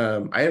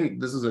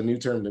 This is a new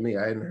term to me.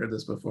 I hadn't heard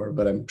this before,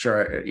 but I'm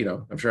sure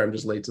I'm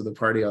just late to the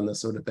party on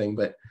this sort of thing.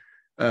 But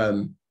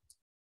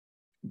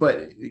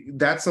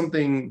that's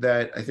something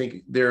that I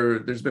think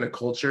there's been a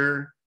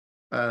culture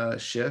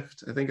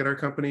shift, I think, at our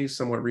company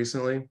somewhat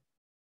recently,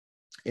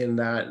 in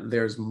that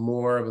there's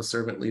more of a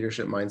servant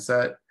leadership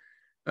mindset.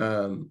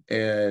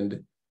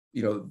 And,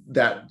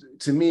 that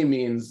to me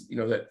means,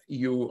 that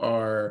you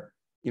are,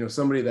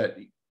 somebody that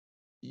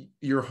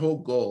your whole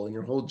goal and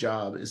your whole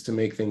job is to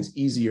make things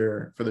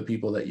easier for the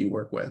people that you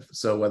work with.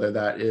 So whether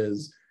that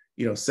is,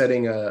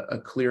 setting a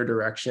clear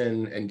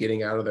direction and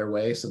getting out of their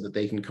way so that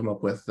they can come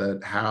up with the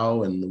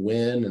how and the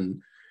when,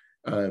 and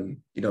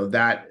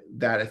that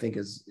I think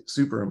is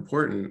super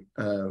important,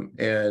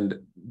 and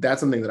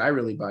that's something that I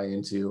really buy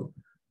into,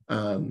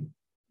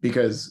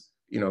 because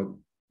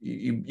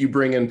you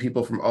bring in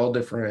people from all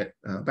different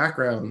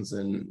backgrounds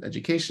and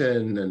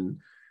education,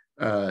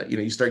 and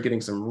you start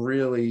getting some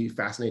really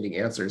fascinating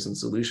answers and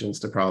solutions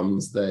to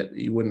problems that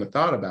you wouldn't have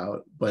thought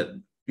about. But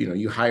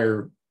you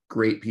hire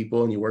great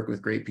people and you work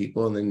with great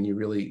people, and then you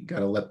really got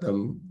to let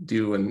them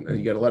do, and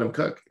you got to let them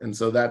cook. And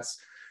so that's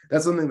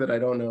something that I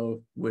don't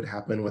know would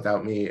happen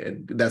without me,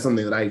 and that's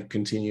something that I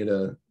continue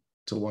to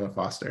want to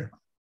foster.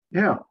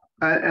 Yeah,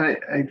 and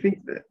I think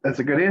that's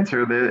a good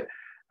answer. That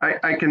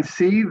I can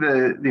see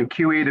the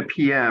QA to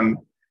PM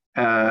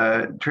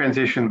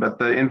transition, but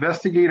the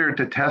investigator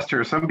to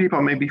tester, some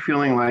people may be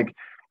feeling like,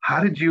 how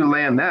did you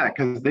land that?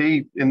 Because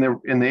they in the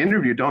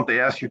interview, don't they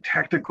ask you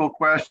technical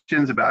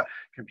questions about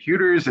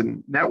computers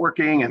and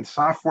networking and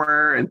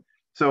software? And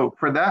so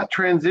for that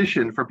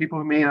transition, for people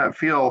who may not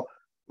feel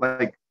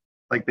like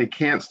they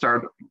can't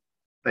start,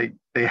 they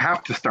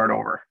have to start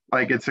over,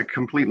 like it's a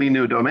completely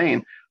new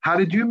domain. How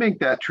did you make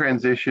that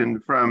transition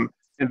from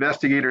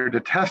investigator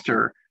to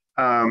tester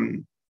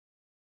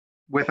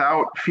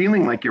without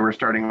feeling like you were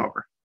starting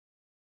over?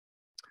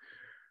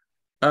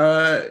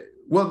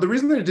 Well, the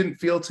reason that it didn't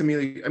feel to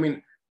me, I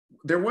mean,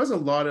 there was a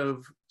lot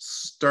of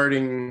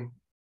starting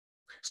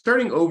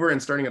over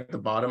and starting at the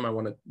bottom. I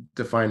want to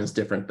define as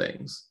different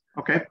things.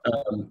 Okay.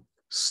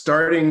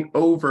 Starting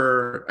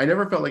over, I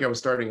never felt like I was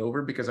starting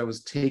over because I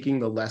was taking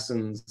the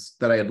lessons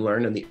that I had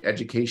learned and the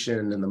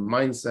education and the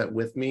mindset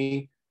with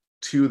me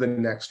to the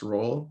next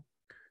role.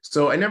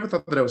 So I never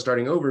thought that I was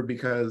starting over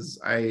because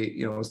I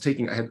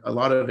had a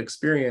lot of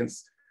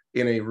experience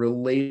in a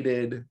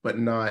related but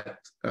not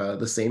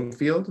the same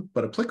field,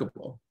 but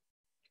applicable.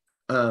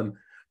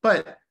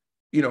 But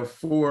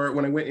for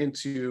when I went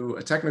into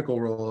a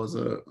technical role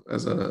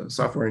as a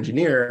software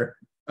engineer,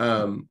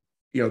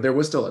 there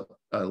was still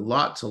a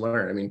lot to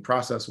learn. I mean,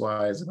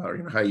 process-wise,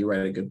 about how you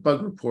write a good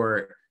bug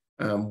report,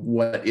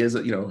 what is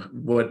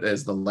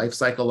the life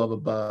cycle of a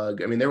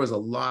bug. I mean, there was a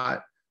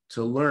lot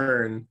to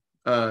learn.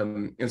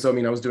 And so, I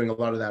mean, I was doing a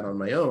lot of that on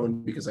my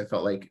own because I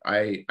felt like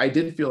I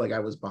did feel like I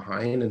was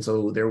behind. And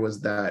so there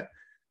was that,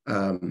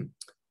 what do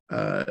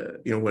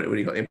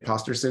you call it?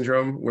 Imposter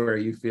syndrome, where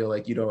you feel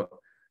like you don't,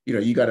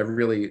 you got to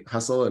really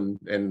hustle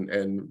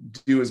and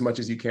do as much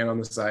as you can on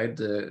the side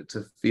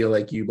to feel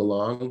like you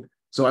belong.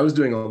 So I was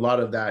doing a lot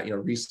of that,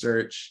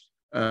 research.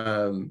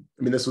 I mean,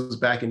 this was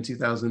back in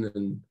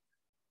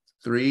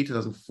 2003,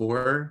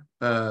 2004.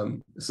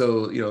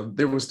 So,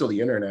 there was still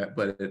the internet,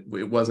 but it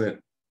wasn't,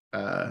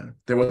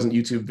 there wasn't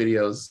YouTube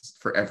videos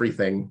for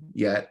everything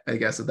yet, I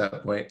guess, at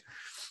that point.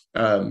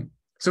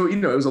 So,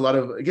 it was a lot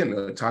of,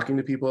 again, talking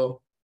to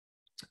people,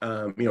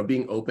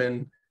 being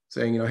open,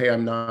 saying, hey,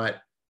 I'm not,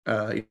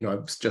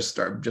 I'm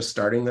just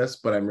starting this,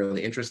 but I'm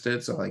really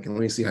interested. So let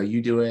me see how you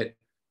do it.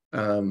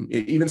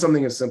 Even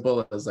something as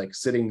simple as like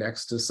sitting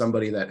next to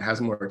somebody that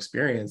has more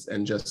experience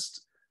and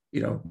just,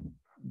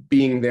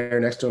 being there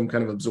next to them,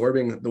 kind of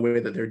absorbing the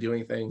way that they're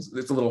doing things.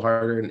 It's a little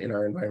harder in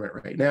our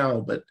environment right now,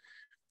 but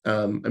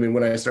I mean,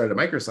 when I started at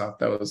Microsoft,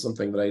 that was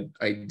something that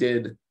I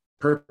did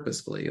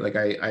purposefully. Like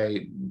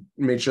I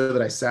made sure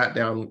that I sat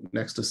down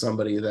next to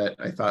somebody that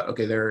I thought,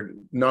 okay, they're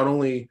not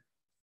only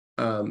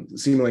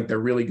seeming like they're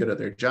really good at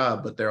their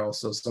job, but they're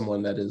also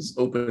someone that is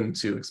open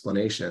to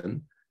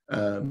explanation.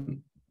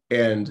 And,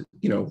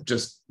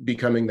 just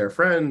becoming their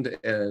friend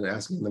and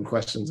asking them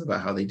questions about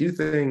how they do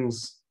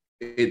things.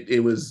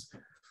 It was,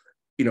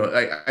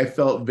 I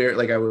felt very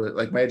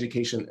like my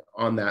education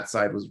on that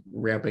side was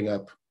ramping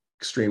up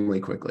extremely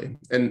quickly,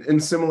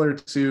 and similar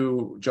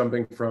to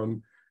jumping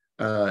from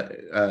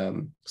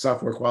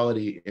software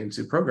quality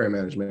into program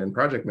management and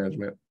project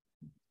management.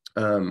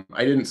 I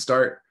didn't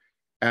start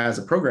as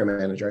a program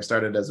manager. I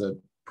started as a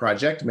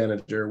project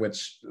manager,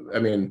 which, I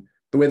mean,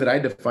 the way that I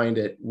defined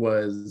it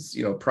was,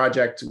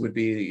 project would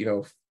be,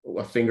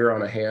 a finger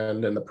on a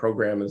hand, and the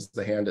program is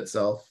the hand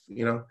itself,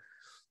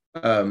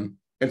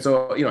 and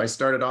so, I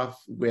started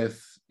off with,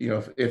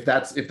 if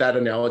that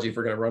analogy, if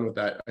we're going to run with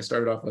that, I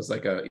started off as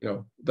like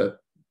the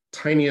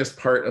tiniest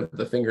part of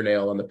the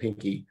fingernail on the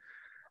pinky,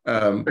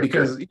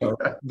 because,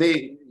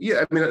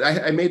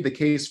 I made the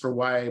case for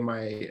why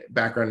my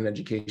background in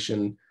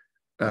education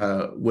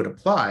would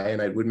apply,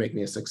 and it would make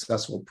me a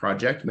successful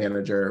project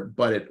manager,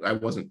 but I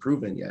wasn't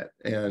proven yet.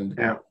 And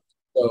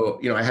so,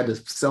 I had to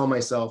sell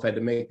myself, I had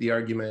to make the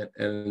argument,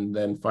 and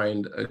then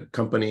find a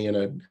company and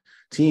a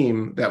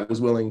team that was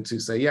willing to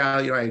say, yeah,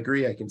 I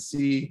agree, I can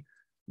see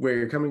where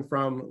you're coming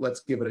from, let's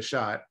give it a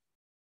shot.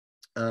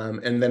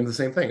 And then the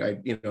same thing,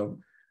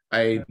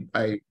 I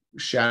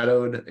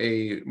shadowed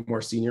a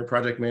more senior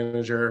project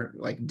manager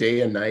like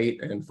day and night,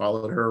 and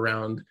followed her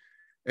around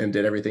and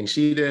did everything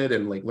she did,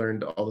 and like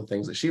learned all the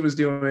things that she was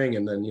doing,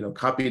 and then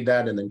copied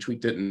that and then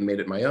tweaked it and made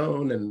it my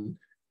own. And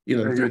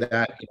through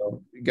that,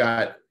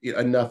 got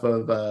enough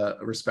of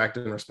respect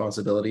and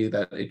responsibility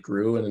that it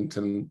grew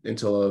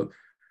into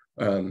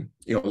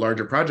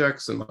larger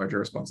projects and larger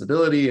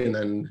responsibility, and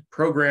then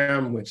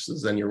program, which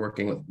is then you're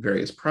working with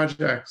various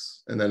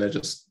projects, and then it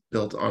just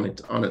built on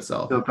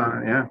itself. Built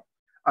on it, yeah.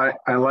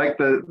 I like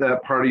that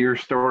part of your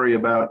story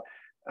about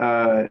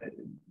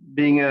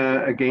being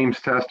a games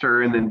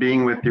tester, and then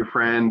being with your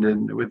friend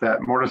and with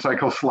that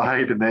motorcycle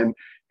slide,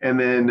 and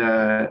then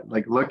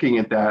like looking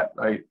at that,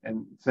 right,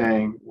 and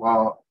saying,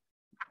 well,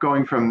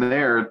 going from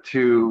there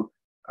to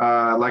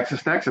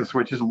LexisNexis,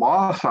 which is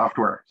law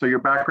software. So your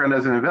background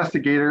as an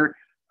investigator,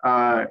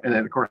 and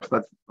then of course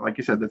that's, like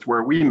you said, that's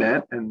where we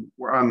met, and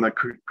we're on the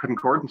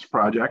concordance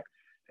project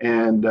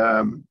and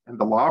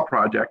the law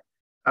project.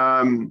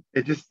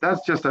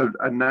 That's just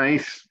a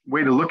nice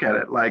way to look at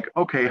it. Like,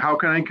 okay, how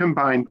can I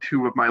combine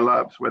two of my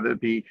loves, whether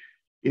it be,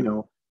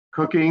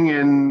 cooking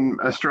and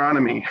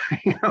astronomy,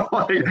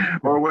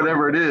 or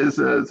whatever it is,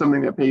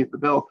 something that pays the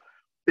bill.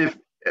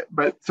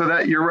 But so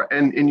that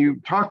and you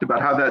talked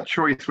about how that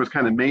choice was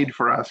kind of made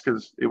for us,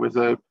 because it was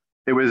a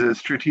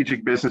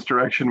strategic business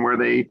direction where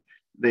they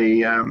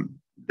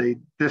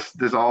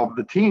dissolved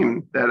the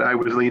team that I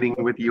was leading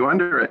with you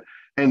under it,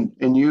 and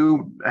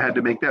you had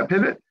to make that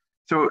pivot.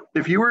 So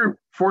if you were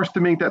forced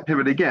to make that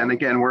pivot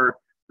again, where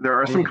there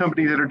are some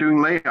companies that are doing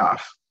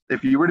layoffs,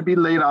 if you were to be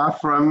laid off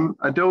from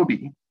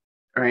Adobe,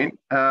 right?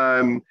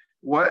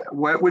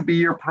 What would be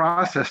your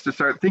process to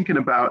start thinking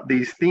about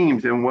these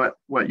themes and what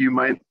you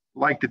might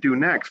like to do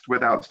next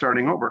without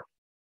starting over?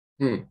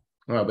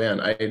 Oh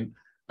man,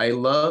 I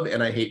love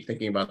and I hate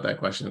thinking about that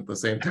question at the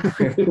same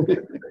time.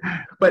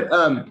 But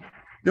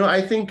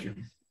I think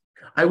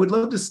I would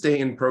love to stay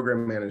in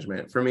program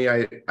management. For me,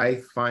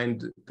 I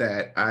find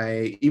that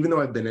even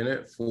though I've been in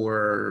it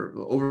for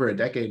over a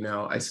decade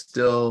now, I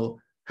still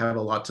have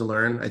a lot to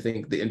learn. I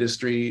think the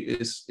industry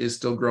is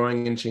still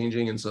growing and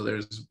changing, and so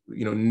there's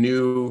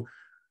new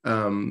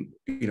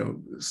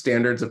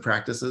standards of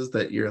practices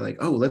that you're like,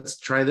 oh, let's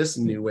try this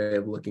new way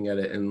of looking at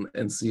it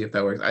and see if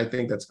that works. I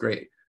think that's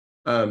great.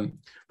 But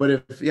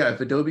if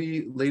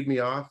Adobe laid me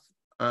off,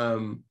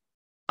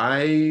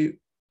 I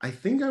I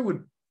think I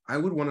would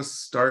want to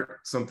start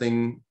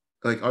something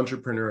like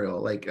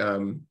entrepreneurial. Like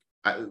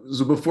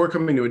so before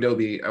coming to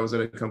Adobe, I was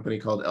at a company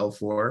called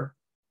L4,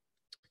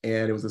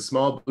 and it was a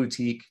small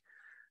boutique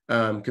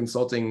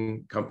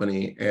consulting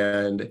company,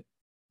 and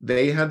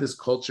they had this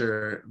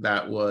culture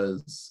that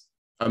was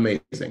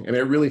amazing. I mean,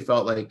 it really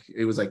felt like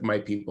it was like my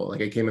people.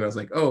 Like I came in, I was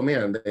like, oh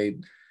man, they,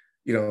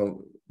 you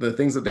know, the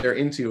things that they're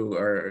into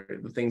are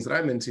the things that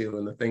I'm into,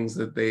 and the things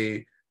that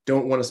they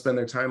don't want to spend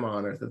their time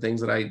on are the things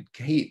that I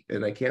hate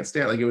and I can't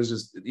stand. Like it was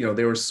just, you know,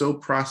 they were so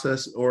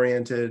process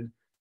oriented.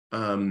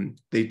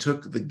 They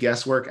took the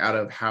guesswork out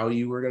of how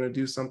you were going to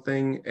do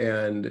something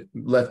and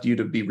left you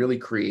to be really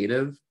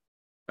creative,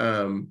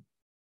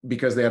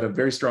 because they had a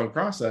very strong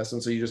process.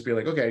 And so you just be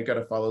like, okay, I got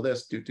to follow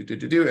this,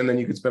 do. And then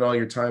you could spend all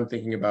your time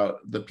thinking about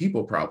the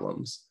people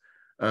problems.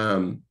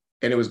 And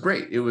it was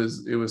great. It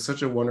was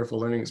such a wonderful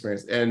learning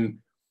experience. And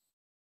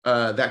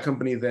that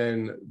company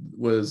then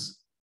was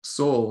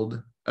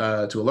sold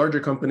to a larger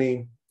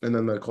company, and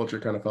then the culture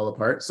kind of fell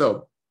apart.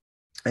 So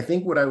I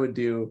think what I would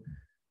do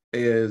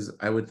is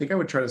I would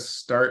try to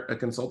start a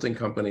consulting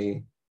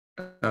company,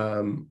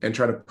 and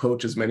try to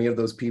poach as many of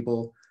those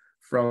people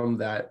from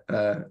that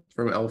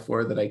from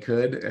L4 that I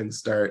could, and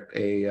start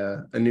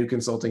a new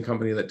consulting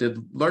company that did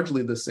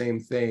largely the same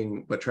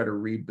thing, but try to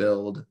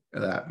rebuild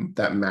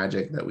that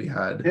magic that we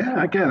had.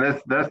 Yeah,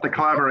 again, that's the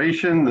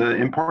collaboration, the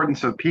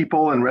importance of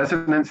people and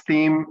resonance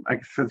theme.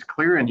 It's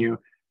clear in you.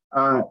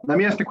 Let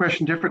me ask the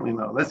question differently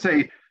though. Let's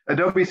say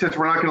Adobe says,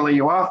 we're not going to lay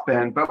you off,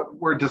 Ben, but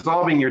we're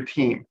dissolving your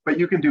team, but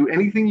you can do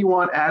anything you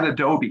want at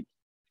Adobe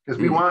because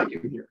we want you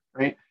here,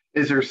 right?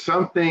 Is there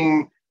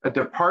something, a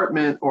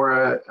department or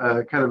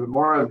a kind of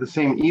more of the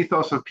same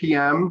ethos of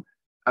PM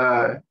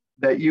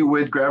that you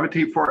would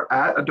gravitate for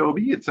at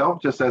Adobe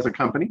itself, just as a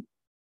company?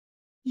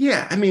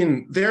 Yeah, I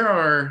mean,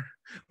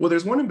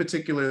 there's one in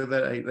particular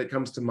that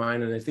comes to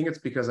mind, and I think it's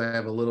because I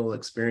have a little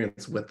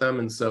experience with them.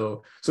 And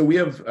so we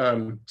have,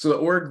 so the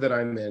org that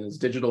I'm in is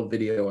digital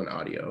video and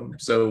audio.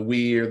 So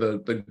we are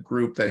the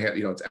group that,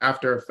 you know, it's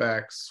After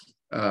Effects,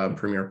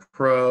 Premiere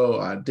Pro,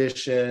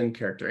 Audition,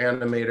 Character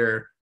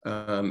Animator,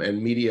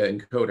 and Media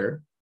Encoder.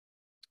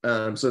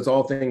 So it's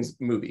all things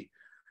movie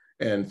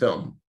and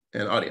film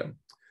and audio.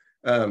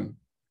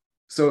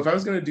 So if I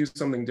was going to do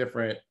something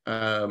different,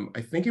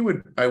 I think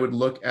I would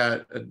look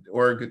at an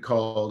org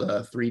called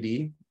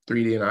 3D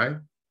and I.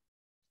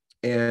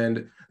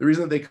 And the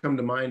reason that they come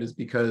to mind is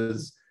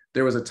because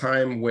there was a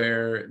time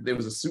where there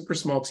was a super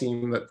small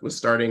team that was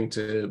starting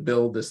to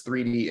build this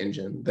 3D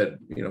engine that,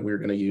 you know, we were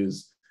going to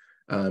use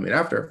in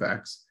After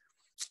Effects.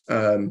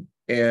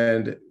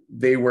 And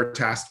they were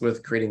tasked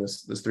with creating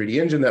this 3D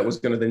engine that was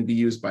going to then be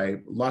used by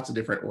lots of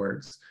different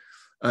orgs.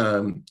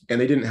 And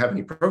they didn't have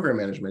any program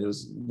management. It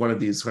was one of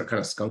these kind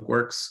of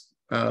skunkworks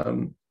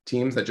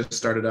teams that just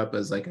started up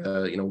as like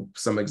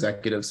some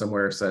executive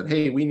somewhere said,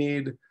 hey, we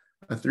need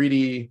a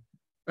 3D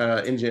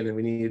engine and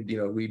we need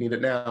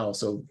it now.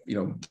 So,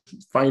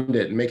 find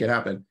it and make it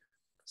happen.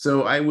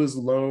 So I was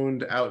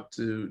loaned out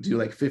to do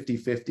like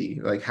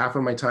 50-50. Like half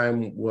of my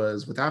time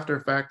was with After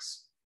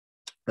Effects.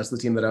 That's the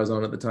team that I was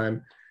on at the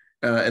time.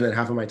 And then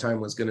half of my time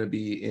was going to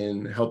be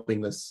in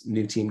helping this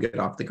new team get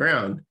off the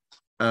ground.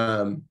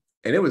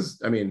 And it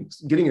was,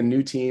 getting a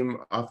new team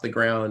off the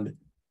ground,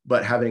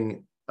 but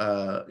having,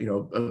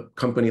 a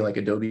company like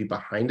Adobe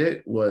behind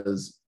it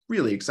was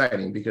really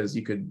exciting because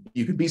you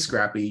could be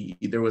scrappy.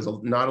 There was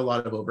not a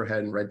lot of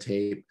overhead and red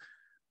tape.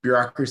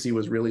 Bureaucracy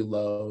was really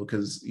low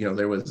because,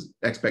 there was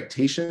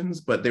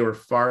expectations, but they were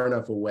far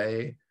enough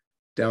away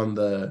down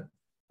the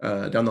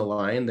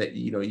line that,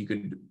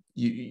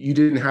 you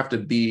didn't have to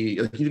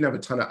be, like, you didn't have a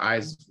ton of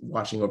eyes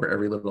watching over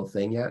every little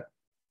thing yet.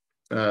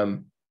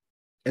 And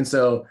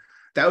so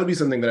that would be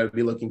something that I would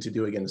be looking to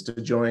do again, is to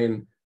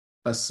join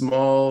a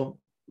small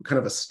kind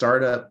of a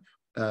startup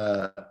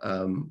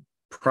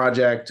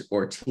project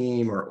or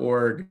team or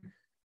org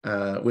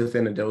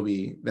within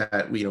Adobe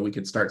that we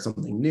could start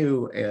something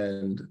new.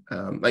 And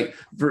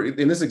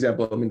in this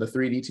example, the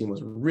 3D team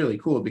was really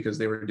cool because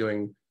they were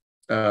doing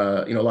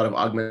a lot of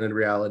augmented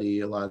reality,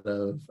 a lot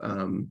of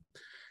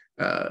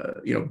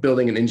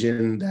building an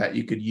engine that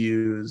you could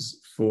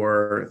use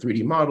for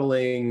 3D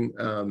modeling.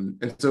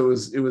 And so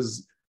it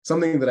was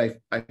something that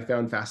I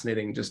found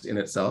fascinating just in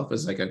itself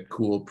as like a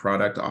cool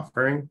product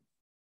offering.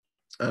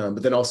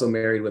 But then also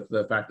married with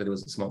the fact that it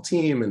was a small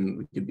team and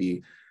we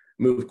could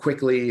move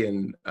quickly,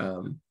 and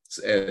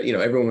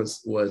everyone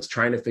was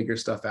trying to figure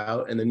stuff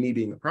out. And then me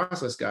being the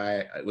process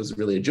guy, it was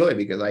really a joy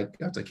because I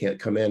got to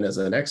come in as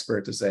an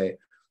expert to say,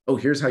 oh,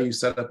 here's how you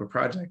set up a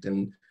project.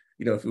 And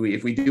if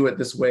we do it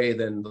this way,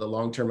 then the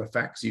long-term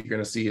effects you're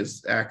going to see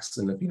is X.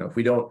 And if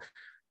we don't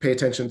pay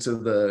attention to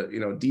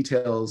the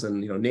details and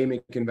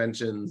naming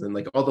conventions and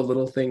like all the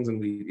little things,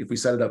 and if we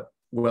set it up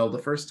well the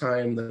first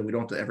time, then we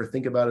don't have to ever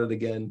think about it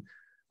again.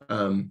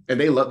 And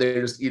they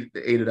just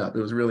ate it up.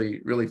 It was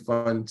really, really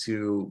fun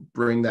to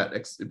bring that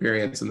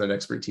experience and that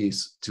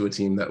expertise to a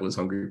team that was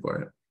hungry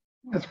for it.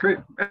 That's great.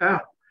 Yeah.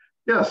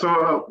 Yeah,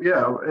 so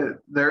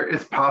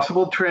it's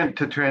possible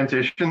to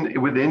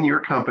transition within your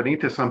company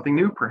to something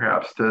new,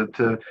 perhaps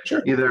to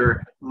Sure.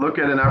 either look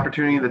at an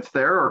opportunity that's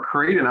there or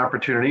create an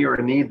opportunity or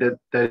a need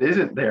that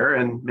isn't there,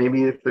 and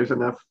maybe if there's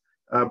enough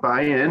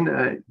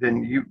buy-in,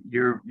 then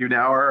you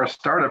now are a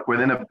startup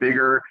within a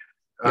bigger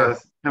Yeah.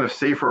 kind of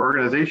safer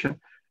organization.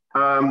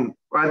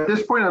 At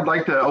this point, I'd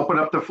like to open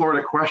up the floor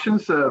to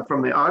questions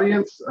from the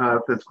audience.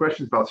 If it's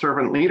questions about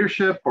servant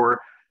leadership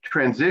or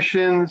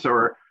transitions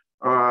or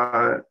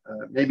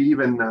maybe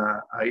even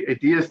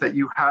ideas that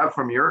you have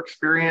from your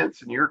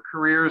experience and your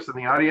careers in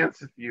the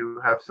audience. If you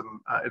have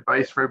some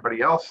advice for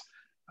everybody else,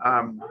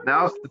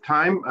 now's the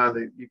time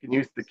that you can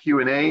use the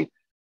Q&A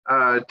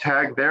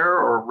tag there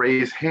or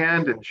raise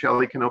hand, and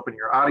Shelley can open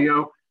your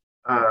audio.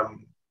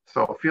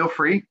 So feel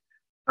free,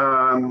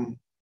 and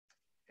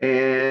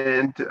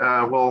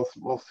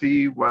we'll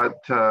see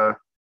what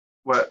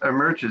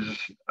emerges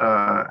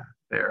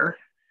there.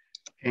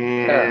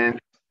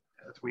 And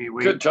as we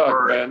wait. Good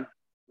talk, Ben.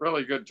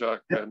 Really good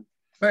talk, Ben.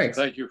 Thanks.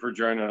 Thank you for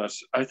joining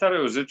us. I thought it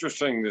was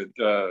interesting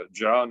that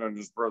John and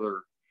his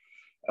brother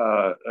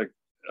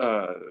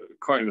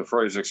coined the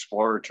phrase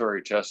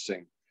exploratory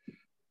testing,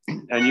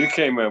 and you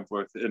came up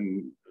with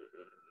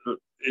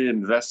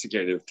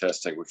investigative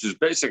testing, which is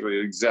basically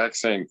the exact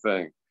same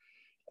thing,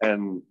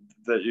 and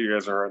that you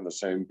guys are on the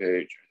same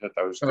page. I thought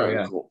that was kind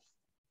of cool.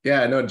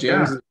 Yeah, no,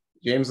 James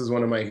is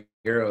one of my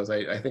heroes.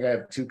 I think I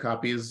have 2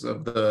 copies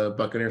of the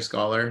Buccaneer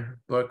Scholar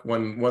book,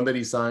 one that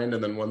he signed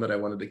and then one that I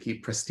wanted to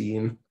keep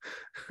pristine.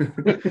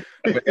 But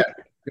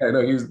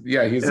he's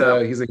a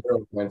hero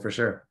of mine for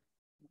sure.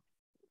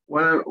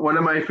 One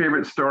of my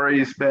favorite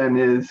stories, Ben,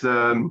 is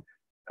at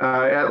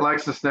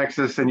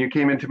LexisNexis, and you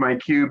came into my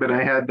cube, and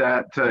I had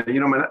that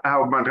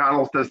how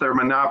McDonald's does their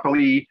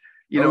Monopoly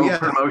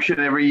promotion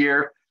every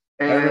year.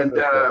 And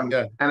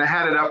and I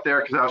had it up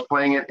there because I was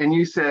playing it, and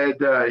you said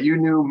you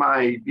knew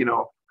my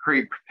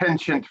great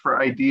penchant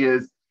for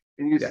ideas,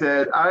 and you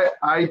said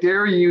I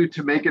dare you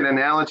to make an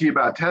analogy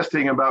about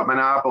testing about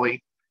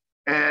Monopoly,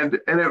 and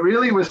it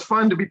really was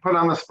fun to be put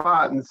on the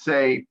spot and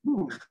say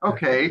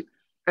okay,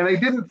 and I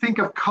didn't think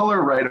of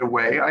color right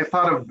away. I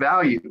thought of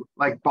value,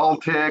 like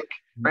Baltic,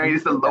 right,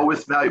 is the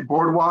lowest value,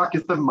 Boardwalk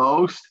is the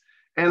most,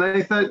 and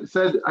I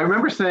I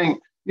remember saying,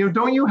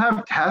 don't you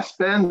have tests,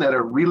 Ben, that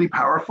are really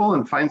powerful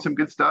and find some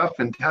good stuff,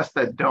 and tests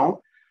that don't?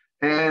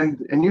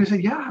 And you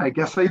said, yeah, I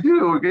guess I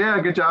do. Yeah,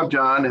 good job,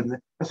 John. And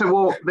I said,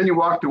 well, then you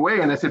walked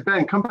away, and I said,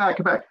 Ben, come back.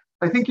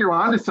 I think you're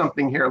onto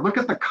something here. Look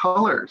at the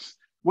colors.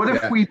 What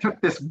if we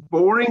took this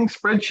boring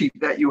spreadsheet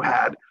that you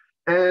had,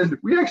 and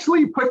we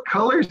actually put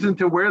colors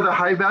into where the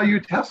high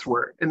value tests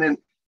were? And then,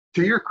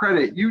 to your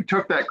credit, you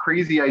took that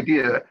crazy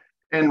idea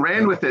and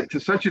ran with it to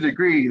such a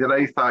degree that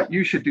I thought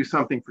you should do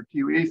something for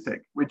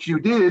QASIG, which you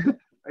did.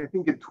 I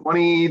think in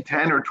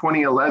 2010 or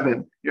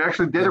 2011, you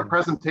actually did a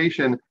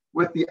presentation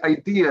with the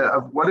idea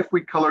of what if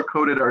we color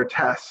coded our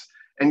tests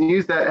and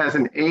use that as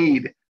an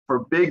aid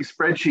for big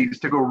spreadsheets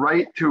to go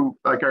right to,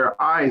 like, our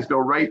eyes go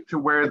right to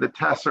where the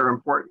tests are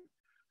important.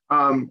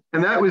 And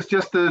that was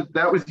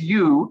that was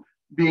you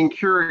being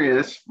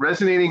curious,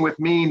 resonating with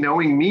me,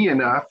 knowing me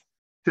enough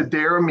to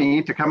dare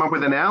me to come up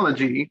with an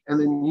analogy, and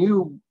then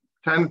you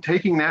kind of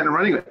taking that and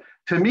running with it.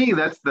 To me,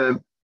 that's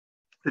the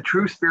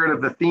true spirit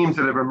of the themes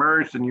that have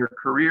emerged in your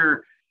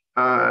career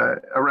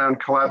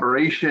around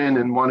collaboration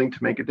and wanting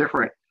to make a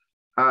difference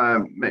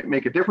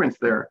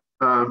there.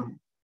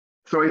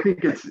 So I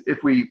think it's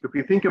if we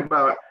think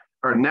about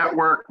our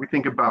network, we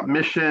think about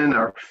mission,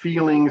 our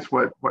feelings,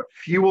 what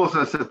fuels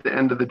us at the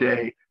end of the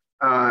day,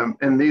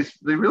 and they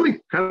really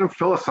kind of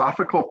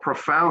philosophical,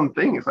 profound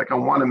things. Like, I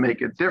want to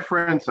make a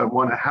difference, I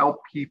want to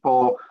help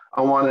people,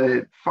 I want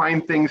to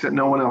find things that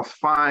no one else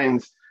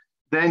finds.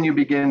 Then you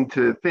begin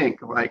to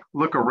think, like,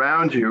 look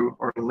around you,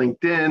 or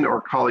LinkedIn,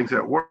 or colleagues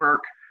at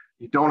work.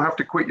 You don't have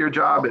to quit your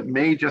job. It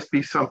may just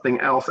be something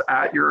else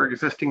at your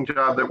existing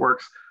job that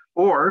works.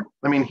 Or,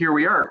 I mean, here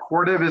we are.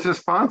 Quardev is a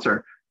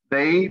sponsor.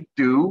 They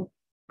do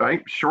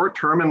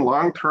short-term and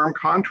long-term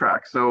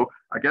contracts. So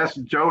I guess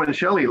Joe and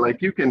Shelley,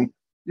 like, you can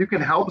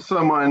help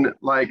someone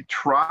like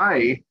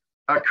try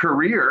a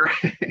career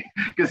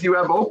because you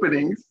have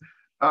openings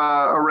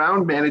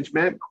around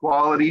management,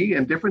 quality,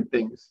 and different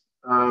things.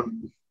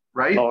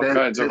 Right? All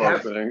kinds of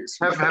openings.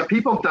 Have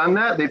people done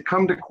that? They've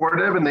come to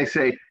Quardev and they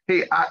say,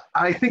 hey,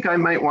 I think I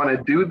might want to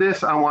do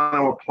this. I want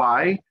to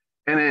apply,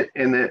 and it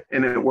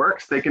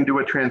works. They can do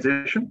a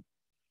transition.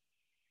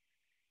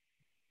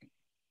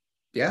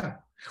 Yeah.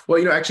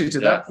 Well, actually,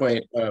 to that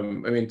point, I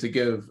mean, to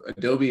give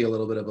Adobe a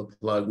little bit of a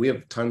plug, we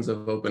have tons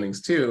of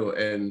openings too.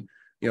 And,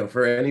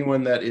 for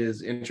anyone that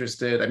is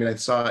interested, I mean, I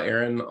saw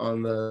Aaron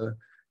on the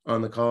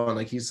call, and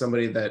like, he's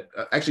somebody that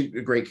actually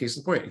a great case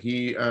in point.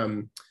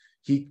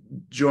 He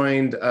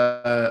joined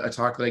a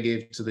talk that I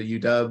gave to the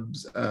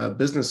UW's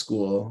business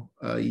school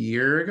a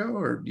year ago,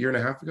 or year and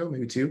a half ago,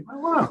 maybe 2.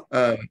 Oh,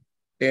 wow.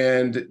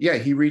 And yeah,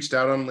 he reached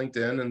out on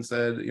LinkedIn and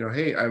said,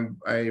 hey,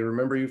 I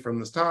remember you from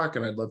this talk,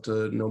 and I'd love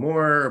to know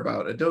more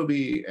about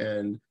Adobe.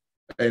 And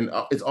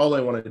it's all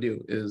I want to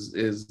do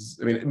is,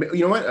 I mean,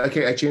 you know what?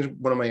 Okay, I changed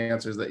one of my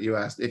answers that you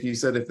asked. If you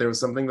said if there was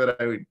something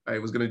that I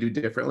was going to do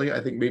differently, I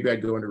think maybe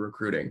I'd go into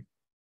recruiting,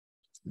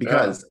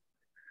 because,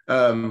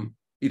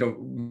 you know,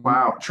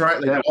 Wow. try,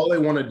 like, all I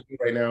want to do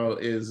right now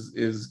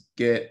is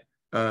get,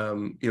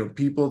 you know,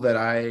 people that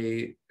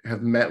I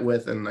have met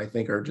with and I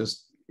think are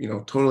just, you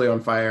know, totally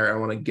on fire. I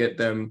want to get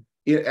them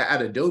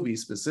at Adobe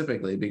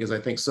specifically, because I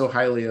think so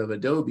highly of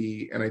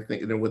Adobe, and I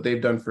think, you know, what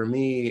they've done for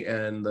me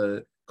and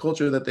the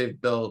culture that they've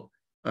built.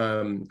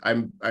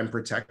 I'm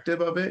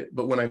protective of it,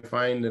 but when I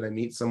find and I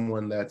meet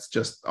someone that's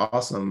just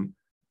awesome,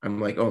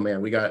 I'm like, oh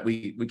man, we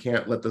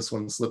can't let this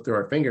one slip through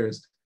our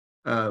fingers.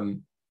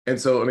 And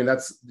so, I mean,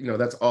 that's, you know,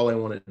 that's all I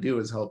want to do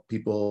is help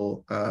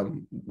people,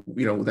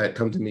 you know, that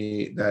come to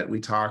me, that we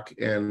talk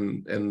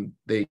and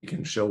they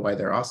can show why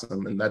they're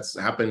awesome. And that's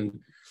happened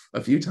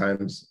a few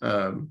times.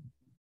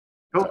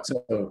 Cool.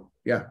 So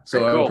yeah,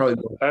 so Very I would cool. probably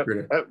go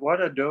recruiter. At what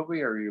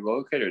Adobe are you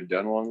located?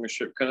 Down along the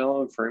Ship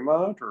Canal in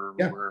Fremont, or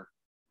Yeah. where?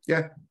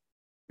 Yeah,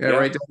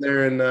 right down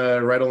there, and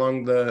right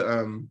along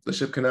the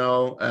Ship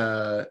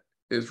Canal.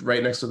 Is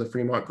right next to the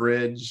Fremont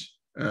Bridge.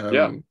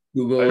 Yeah.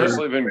 Google. I just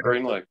live in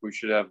Green Lake. We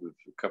should have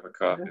a cup of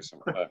coffee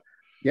sometime.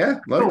 Yeah,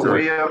 love Cool. to.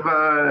 We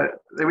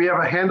have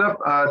a hand up.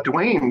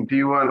 Dwayne, do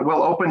you want?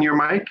 We'll open your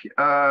mic.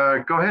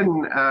 Go ahead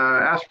and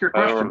ask your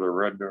Over question. the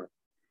red door.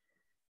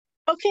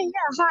 Okay,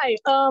 yeah,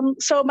 hi.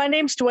 So my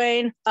name's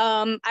Dwayne.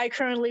 I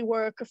currently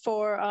work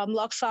for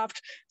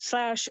Luxoft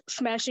 /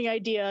 Smashing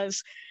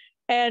Ideas,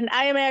 and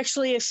I am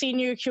actually a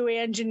senior QA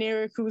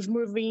engineer who's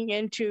moving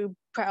into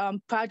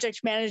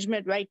project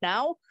management right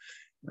now.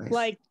 Nice.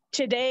 Like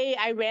today,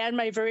 I ran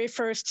my very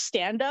first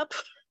stand-up.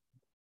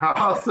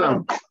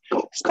 Awesome.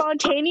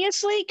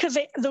 Spontaneously, because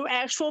the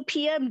actual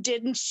PM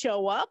didn't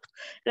show up.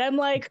 And I'm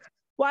like,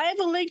 well, I have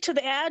a link to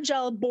the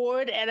Agile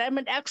board, and I'm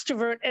an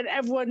extrovert, and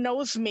everyone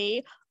knows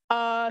me.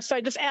 So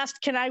I just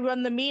asked, can I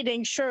run the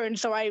meeting? Sure. And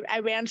so I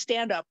ran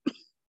stand-up.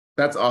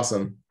 That's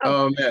awesome.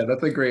 Oh man,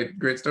 that's a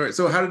great story.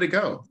 So how did it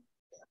go?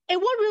 It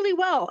went really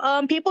well.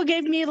 People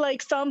gave me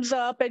like thumbs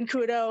up and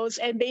kudos.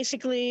 And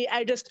basically,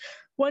 I just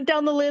went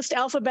down the list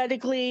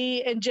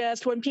alphabetically. And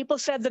just when people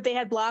said that they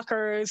had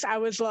blockers, I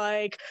was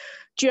like,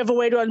 do you have a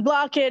way to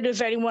unblock it? Is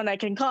there anyone I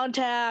can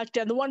contact?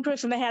 And the one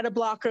person that had a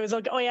blocker was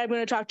like, oh yeah, I'm going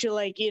to talk to,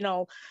 like, you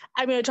know,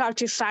 I'm going to talk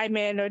to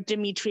Simon or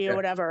Dimitri or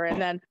whatever.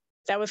 And then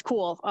that was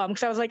cool,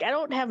 because I was like, I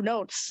don't have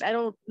notes. I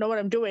don't know what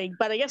I'm doing,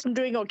 but I guess I'm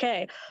doing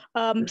okay.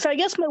 So I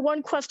guess my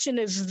one question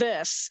is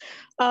this.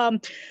 So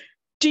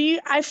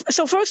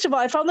first of all,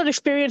 I found that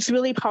experience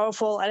really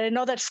powerful. And I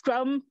know that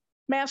Scrum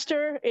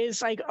Master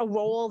is like a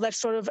role that's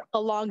sort of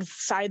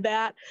alongside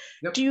that.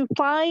 Yep. Do you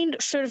find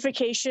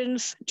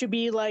certifications to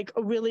be like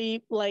a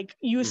really like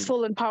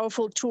useful and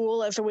powerful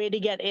tool as a way to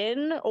get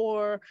in,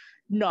 or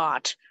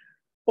not?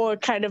 Or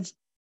kind of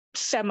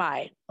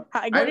semi?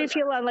 What do you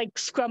feel on like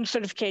Scrum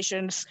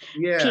certifications,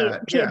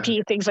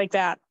 PMP, things like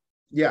that?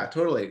 Yeah,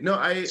 totally.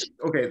 No,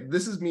 okay,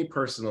 this is me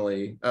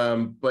personally,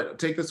 but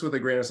take this with a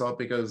grain of salt,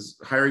 because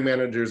hiring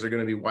managers are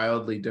going to be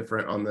wildly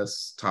different on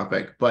this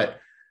topic. But,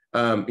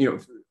 you know,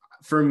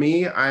 for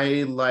me,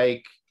 I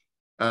like,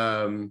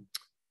 if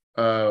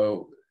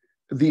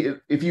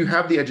you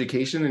have the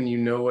education and you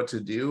know what to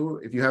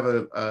do, if you have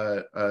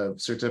a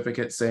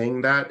certificate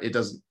saying that, it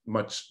doesn't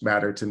much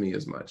matter to me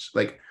as much.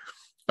 Like,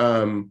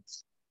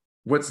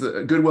 what's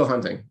the Goodwill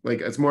Hunting?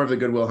 Like, it's more of the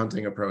Goodwill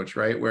Hunting approach,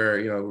 right? Where,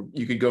 you know,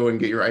 you could go and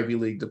get your Ivy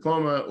League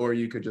diploma, or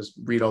you could just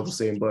read all the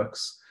same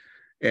books.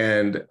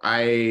 And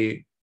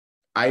I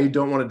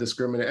don't want to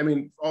discriminate. I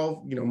mean,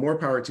 all, you know, more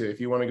power to you. If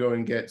you want to go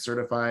and get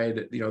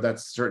certified, you know,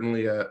 that's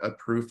certainly a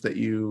proof that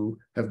you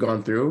have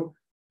gone through.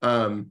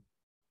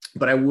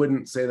 But I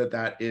wouldn't say that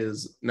that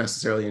is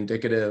necessarily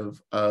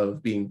indicative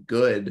of being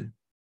good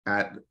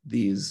at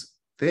these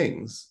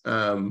things.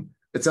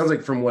 It sounds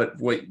like from what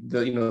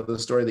the, you know, the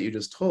story that you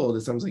just told,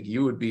 it sounds like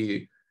you would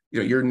be, you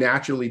know, you're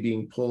naturally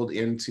being pulled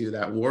into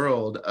that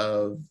world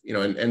of, you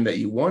know, and that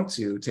you want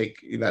to take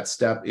that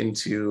step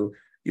into,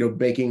 you know,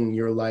 making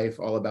your life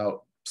all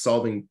about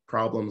solving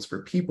problems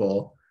for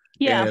people.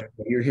 Yeah. And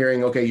you're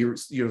hearing, okay, you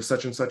have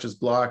such and such is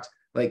blocked.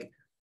 Like,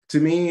 to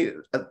me,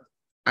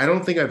 I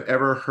don't think I've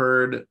ever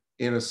heard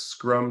in a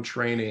Scrum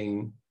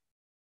training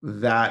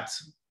that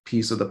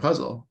piece of the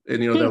puzzle.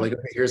 And, you know, they're like,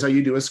 okay, here's how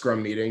you do a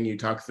Scrum meeting. You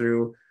talk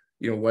through,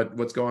 you know,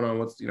 what's going on,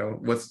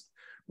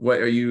 what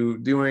are you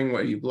doing,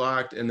 what are you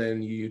blocked, and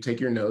then you take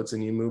your notes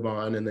and you move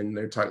on, and then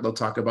they'll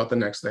talk about the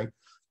next thing.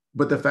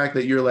 But the fact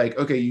that you're like,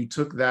 okay, you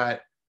took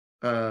that,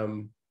 you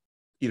know,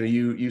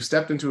 you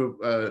stepped into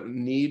a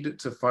need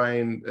to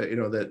find, you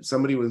know, that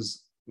somebody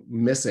was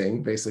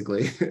missing,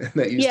 basically,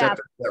 that you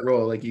stepped into that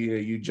role, like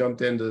you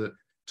jumped in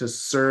to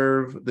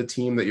serve the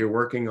team that you're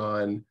working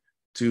on,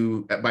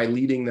 by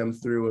leading them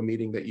through a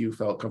meeting that you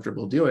felt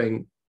comfortable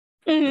doing.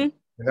 And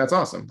that's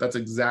awesome. That's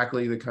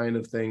exactly the kind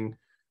of thing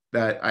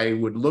that I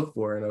would look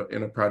for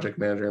in a project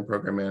manager and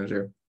program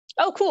manager.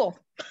 Oh, cool.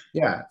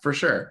 Yeah, for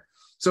sure.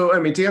 So, I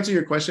mean, to answer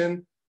your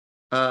question,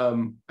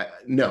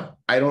 no,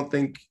 I don't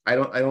think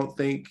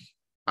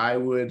I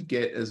would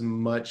get as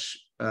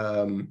much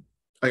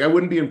like I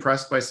wouldn't be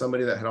impressed by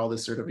somebody that had all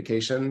this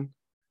certification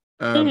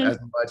as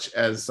much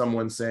as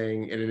someone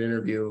saying in an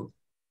interview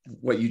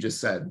what you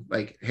just said.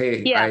 Like,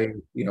 hey, Yeah.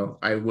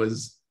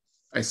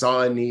 I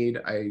saw a need,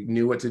 I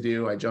knew what to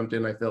do, I jumped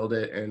in, I filled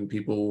it, and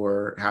people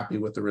were happy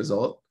with the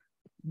result.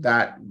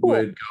 That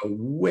would go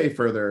way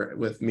further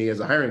with me as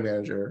a hiring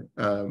manager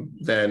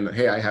than,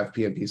 hey, I have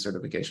PMP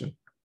certification.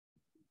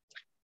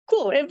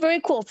 Cool,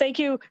 very cool. Thank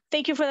you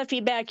for that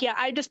feedback. Yeah,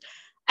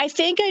 I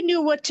think I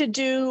knew what to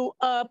do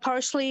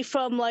partially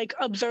from like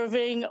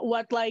observing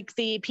what like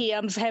the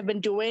PMs have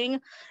been doing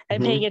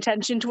and paying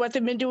attention to what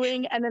they've been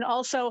doing. And then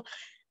also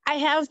I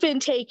have been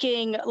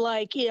taking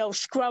like,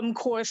 Scrum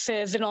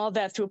courses and all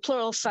that through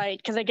Pluralsight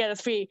because I got a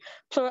free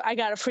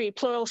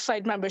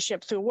Pluralsight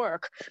membership through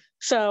work.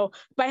 So,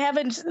 but I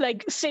haven't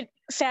like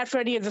sat for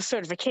any of the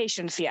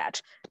certifications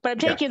yet. But I'm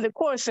taking the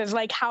courses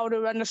like how to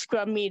run a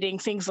Scrum meeting,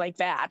 things like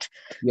that.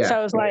 Yeah. So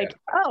I was like,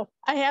 oh,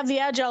 I have the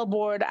Agile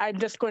board. I'm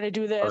just going to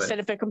do this. And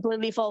if it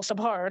completely falls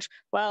apart,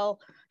 well,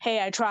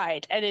 hey, I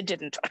tried and it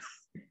didn't.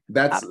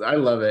 I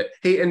love it.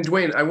 Hey, and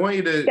Dwayne, I want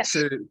you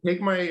to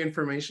take my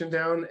information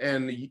down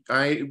and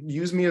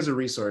use me as a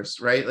resource,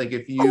 right? Like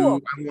if I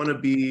want to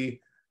be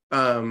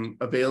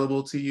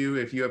available to you,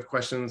 if you have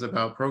questions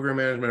about program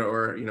management,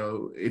 or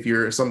if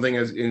you're something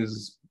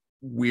is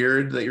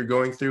weird that you're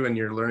going through and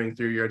you're learning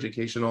through your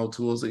educational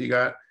tools that you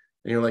got,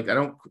 and you're like,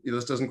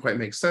 this doesn't quite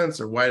make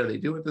sense, or why do they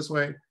do it this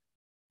way?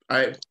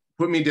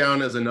 Put me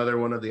down as another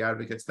one of the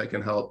advocates that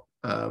can help,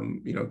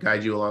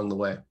 guide you along the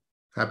way.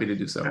 Happy to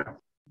do so.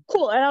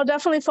 Cool, and I'll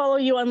definitely follow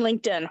you on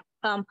LinkedIn.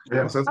 Sounds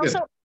good.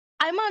 Also,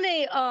 I'm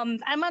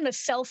on a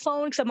cell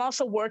phone because I'm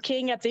also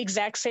working at the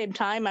exact same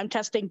time. I'm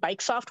testing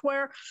bike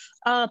software.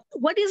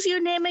 What is your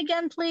name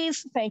again,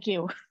 please? Thank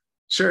you.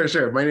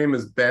 Sure. My name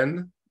is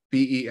Ben,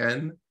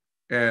 B-E-N,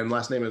 and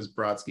last name is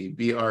Brodsky,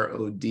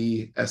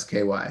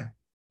 B-R-O-D-S-K-Y.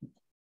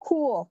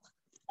 Cool.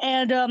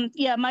 And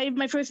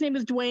my first name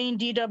is Dwayne,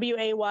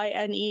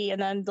 D-W-A-Y-N-E, and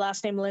then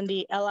last name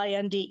Lindy,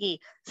 L-I-N-D-E.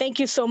 Thank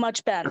you so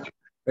much, Ben.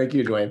 Thank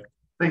you, Dwayne.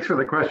 Thanks for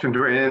the question,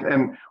 Dwayne.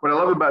 And what I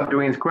love about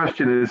Dwayne's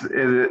question is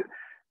the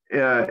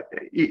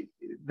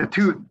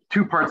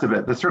two parts of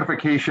it, the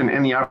certification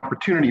and the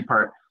opportunity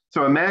part.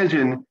 So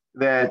imagine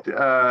that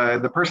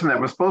the person that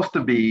was supposed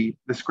to be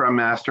the Scrum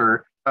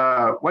Master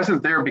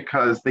wasn't there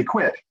because they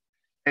quit.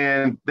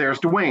 And there's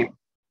Dwayne.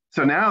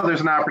 So now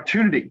there's an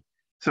opportunity.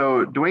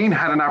 So Dwayne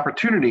had an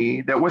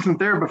opportunity that wasn't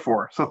there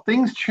before. So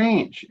things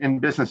change in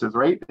businesses,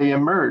 right? They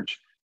emerge.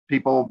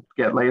 People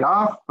get laid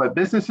off, but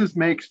businesses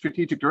make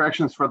strategic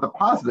directions for the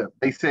positive.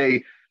 They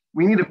say,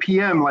 we need a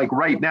PM like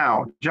right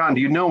now. John,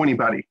 do you know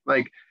anybody?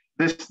 Like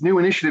this new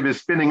initiative is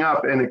spinning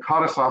up and it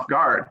caught us off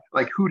guard.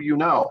 Like, who do you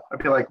know?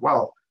 I'd be like,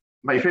 well,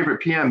 my favorite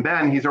PM,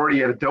 Ben, he's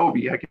already at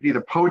Adobe. I could either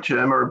poach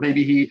him or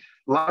maybe he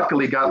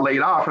luckily got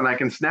laid off and I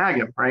can snag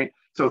him, right?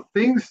 So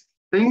things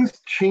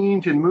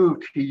change and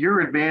move to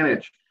your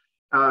advantage.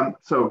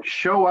 So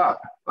show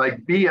up,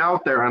 like be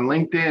out there on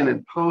LinkedIn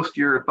and post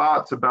your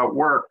thoughts about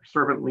work,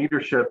 servant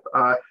leadership.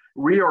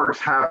 Reorgs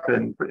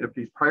happen, if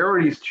these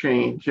priorities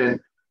change.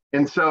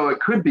 And so it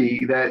could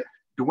be that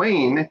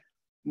Dwayne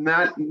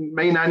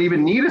may not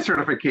even need a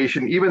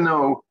certification, even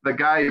though the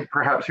guy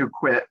perhaps who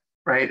quit,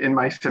 right, in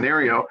my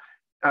scenario,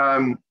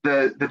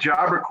 the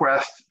job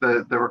request,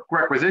 the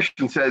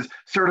requisition says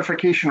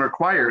certification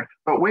required.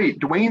 But wait,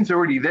 Dwayne's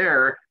already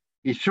there.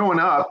 He's showing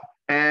up.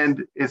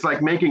 And it's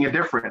like making a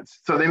difference.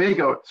 So they may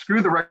go,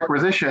 screw the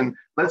requisition,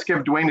 let's give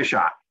Dwayne a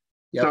shot.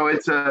 Yep. So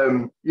it's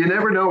you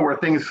never know where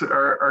things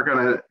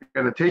are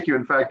gonna take you.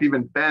 In fact,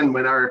 even Ben,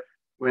 when at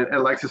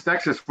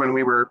LexisNexis, when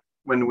we were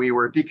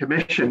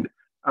decommissioned,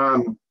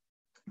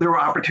 there were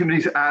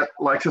opportunities at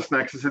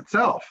LexisNexis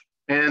itself.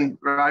 And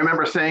I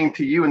remember saying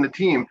to you and the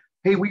team,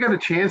 hey, we got a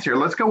chance here.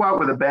 Let's go out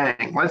with a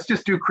bang. Let's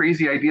just do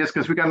crazy ideas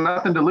because we got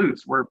nothing to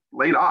lose. We're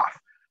laid off.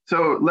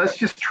 So let's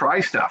just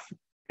try stuff.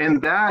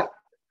 And that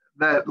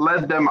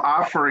led them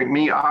offering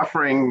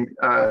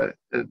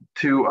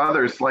to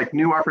others like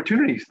new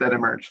opportunities that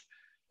emerged.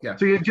 Yeah.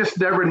 So you just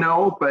never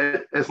know,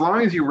 but as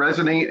long as you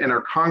resonate and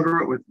are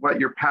congruent with what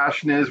your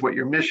passion is, what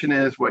your mission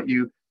is, what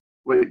you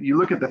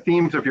look at the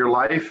themes of your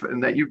life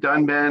and that you've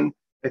done, Ben,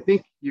 I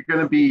think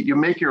you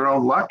make your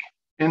own luck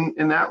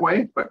in that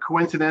way, but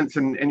coincidence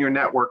and your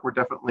network will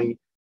definitely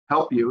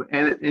help you.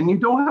 And you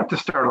don't have to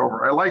start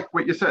over. I like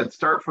what you said,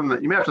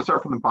 you may have to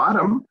start from the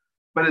bottom,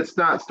 but it's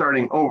not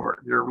starting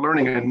over. You're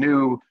learning a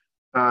new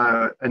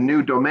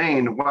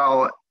domain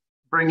while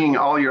bringing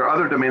all your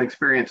other domain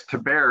experience to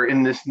bear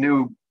in this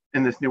new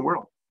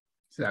world.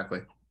 Exactly.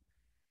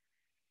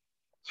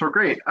 So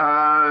great.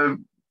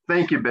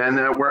 Thank you, Ben.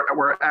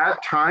 We're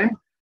at time.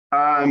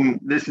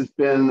 This has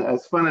been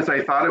as fun as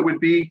I thought it would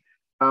be.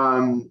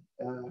 I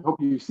hope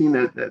you've seen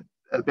that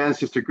Ben's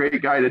just a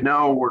great guy to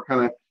know.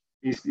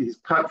 He's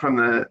cut from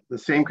the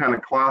same kind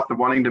of cloth of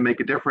wanting to make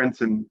a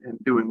difference and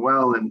doing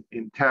well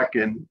in tech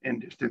and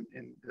just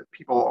in the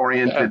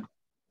people-oriented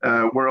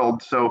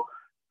world. So,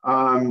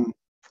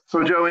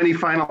 Joe, any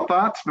final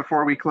thoughts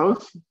before we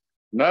close?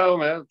 No,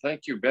 man.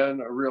 Thank you,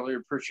 Ben. I really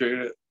appreciate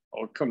it.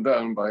 I'll come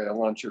down by a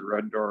lunch at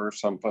Red Door or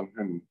something.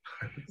 And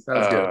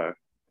Sounds good.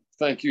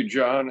 Thank you,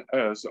 John,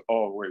 as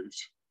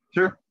always.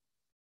 Sure.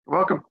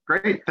 Welcome.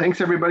 Great.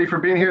 Thanks everybody for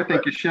being here.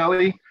 Thank you,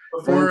 Shelley.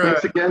 Before,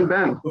 thanks again,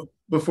 Ben.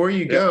 Before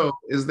you go,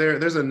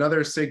 there's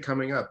another SIG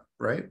coming up,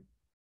 right?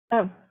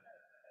 Oh,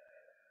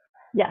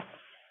 yes.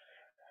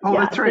 Oh, Yeah,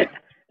 that's right.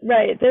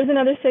 Right. There's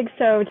another SIG.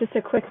 So just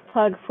a quick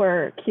plug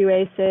for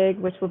QA SIG,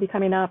 which will be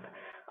coming up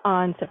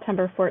on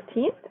September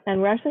 14th.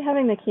 And we're actually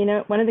having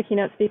one of the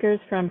keynote speakers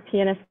from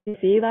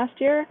PMSIG last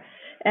year.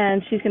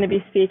 And she's going to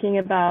be speaking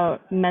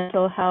about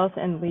mental health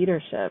and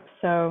leadership.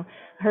 So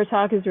her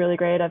talk is really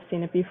great. I've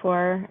seen it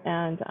before.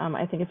 And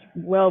I think it's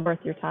well worth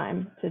your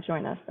time to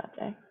join us that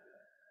day.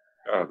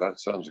 Oh, that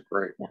sounds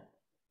great.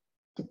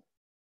 Yeah.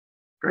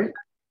 Great.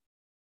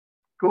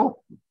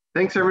 Cool.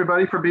 Thanks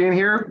everybody for being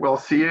here. We'll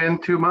see you in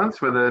 2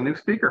 months with a new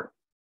speaker.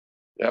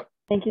 Yep.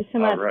 Thank you so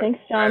much. Right. Thanks,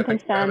 John.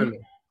 Thanks, Ben.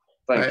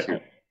 Thank you.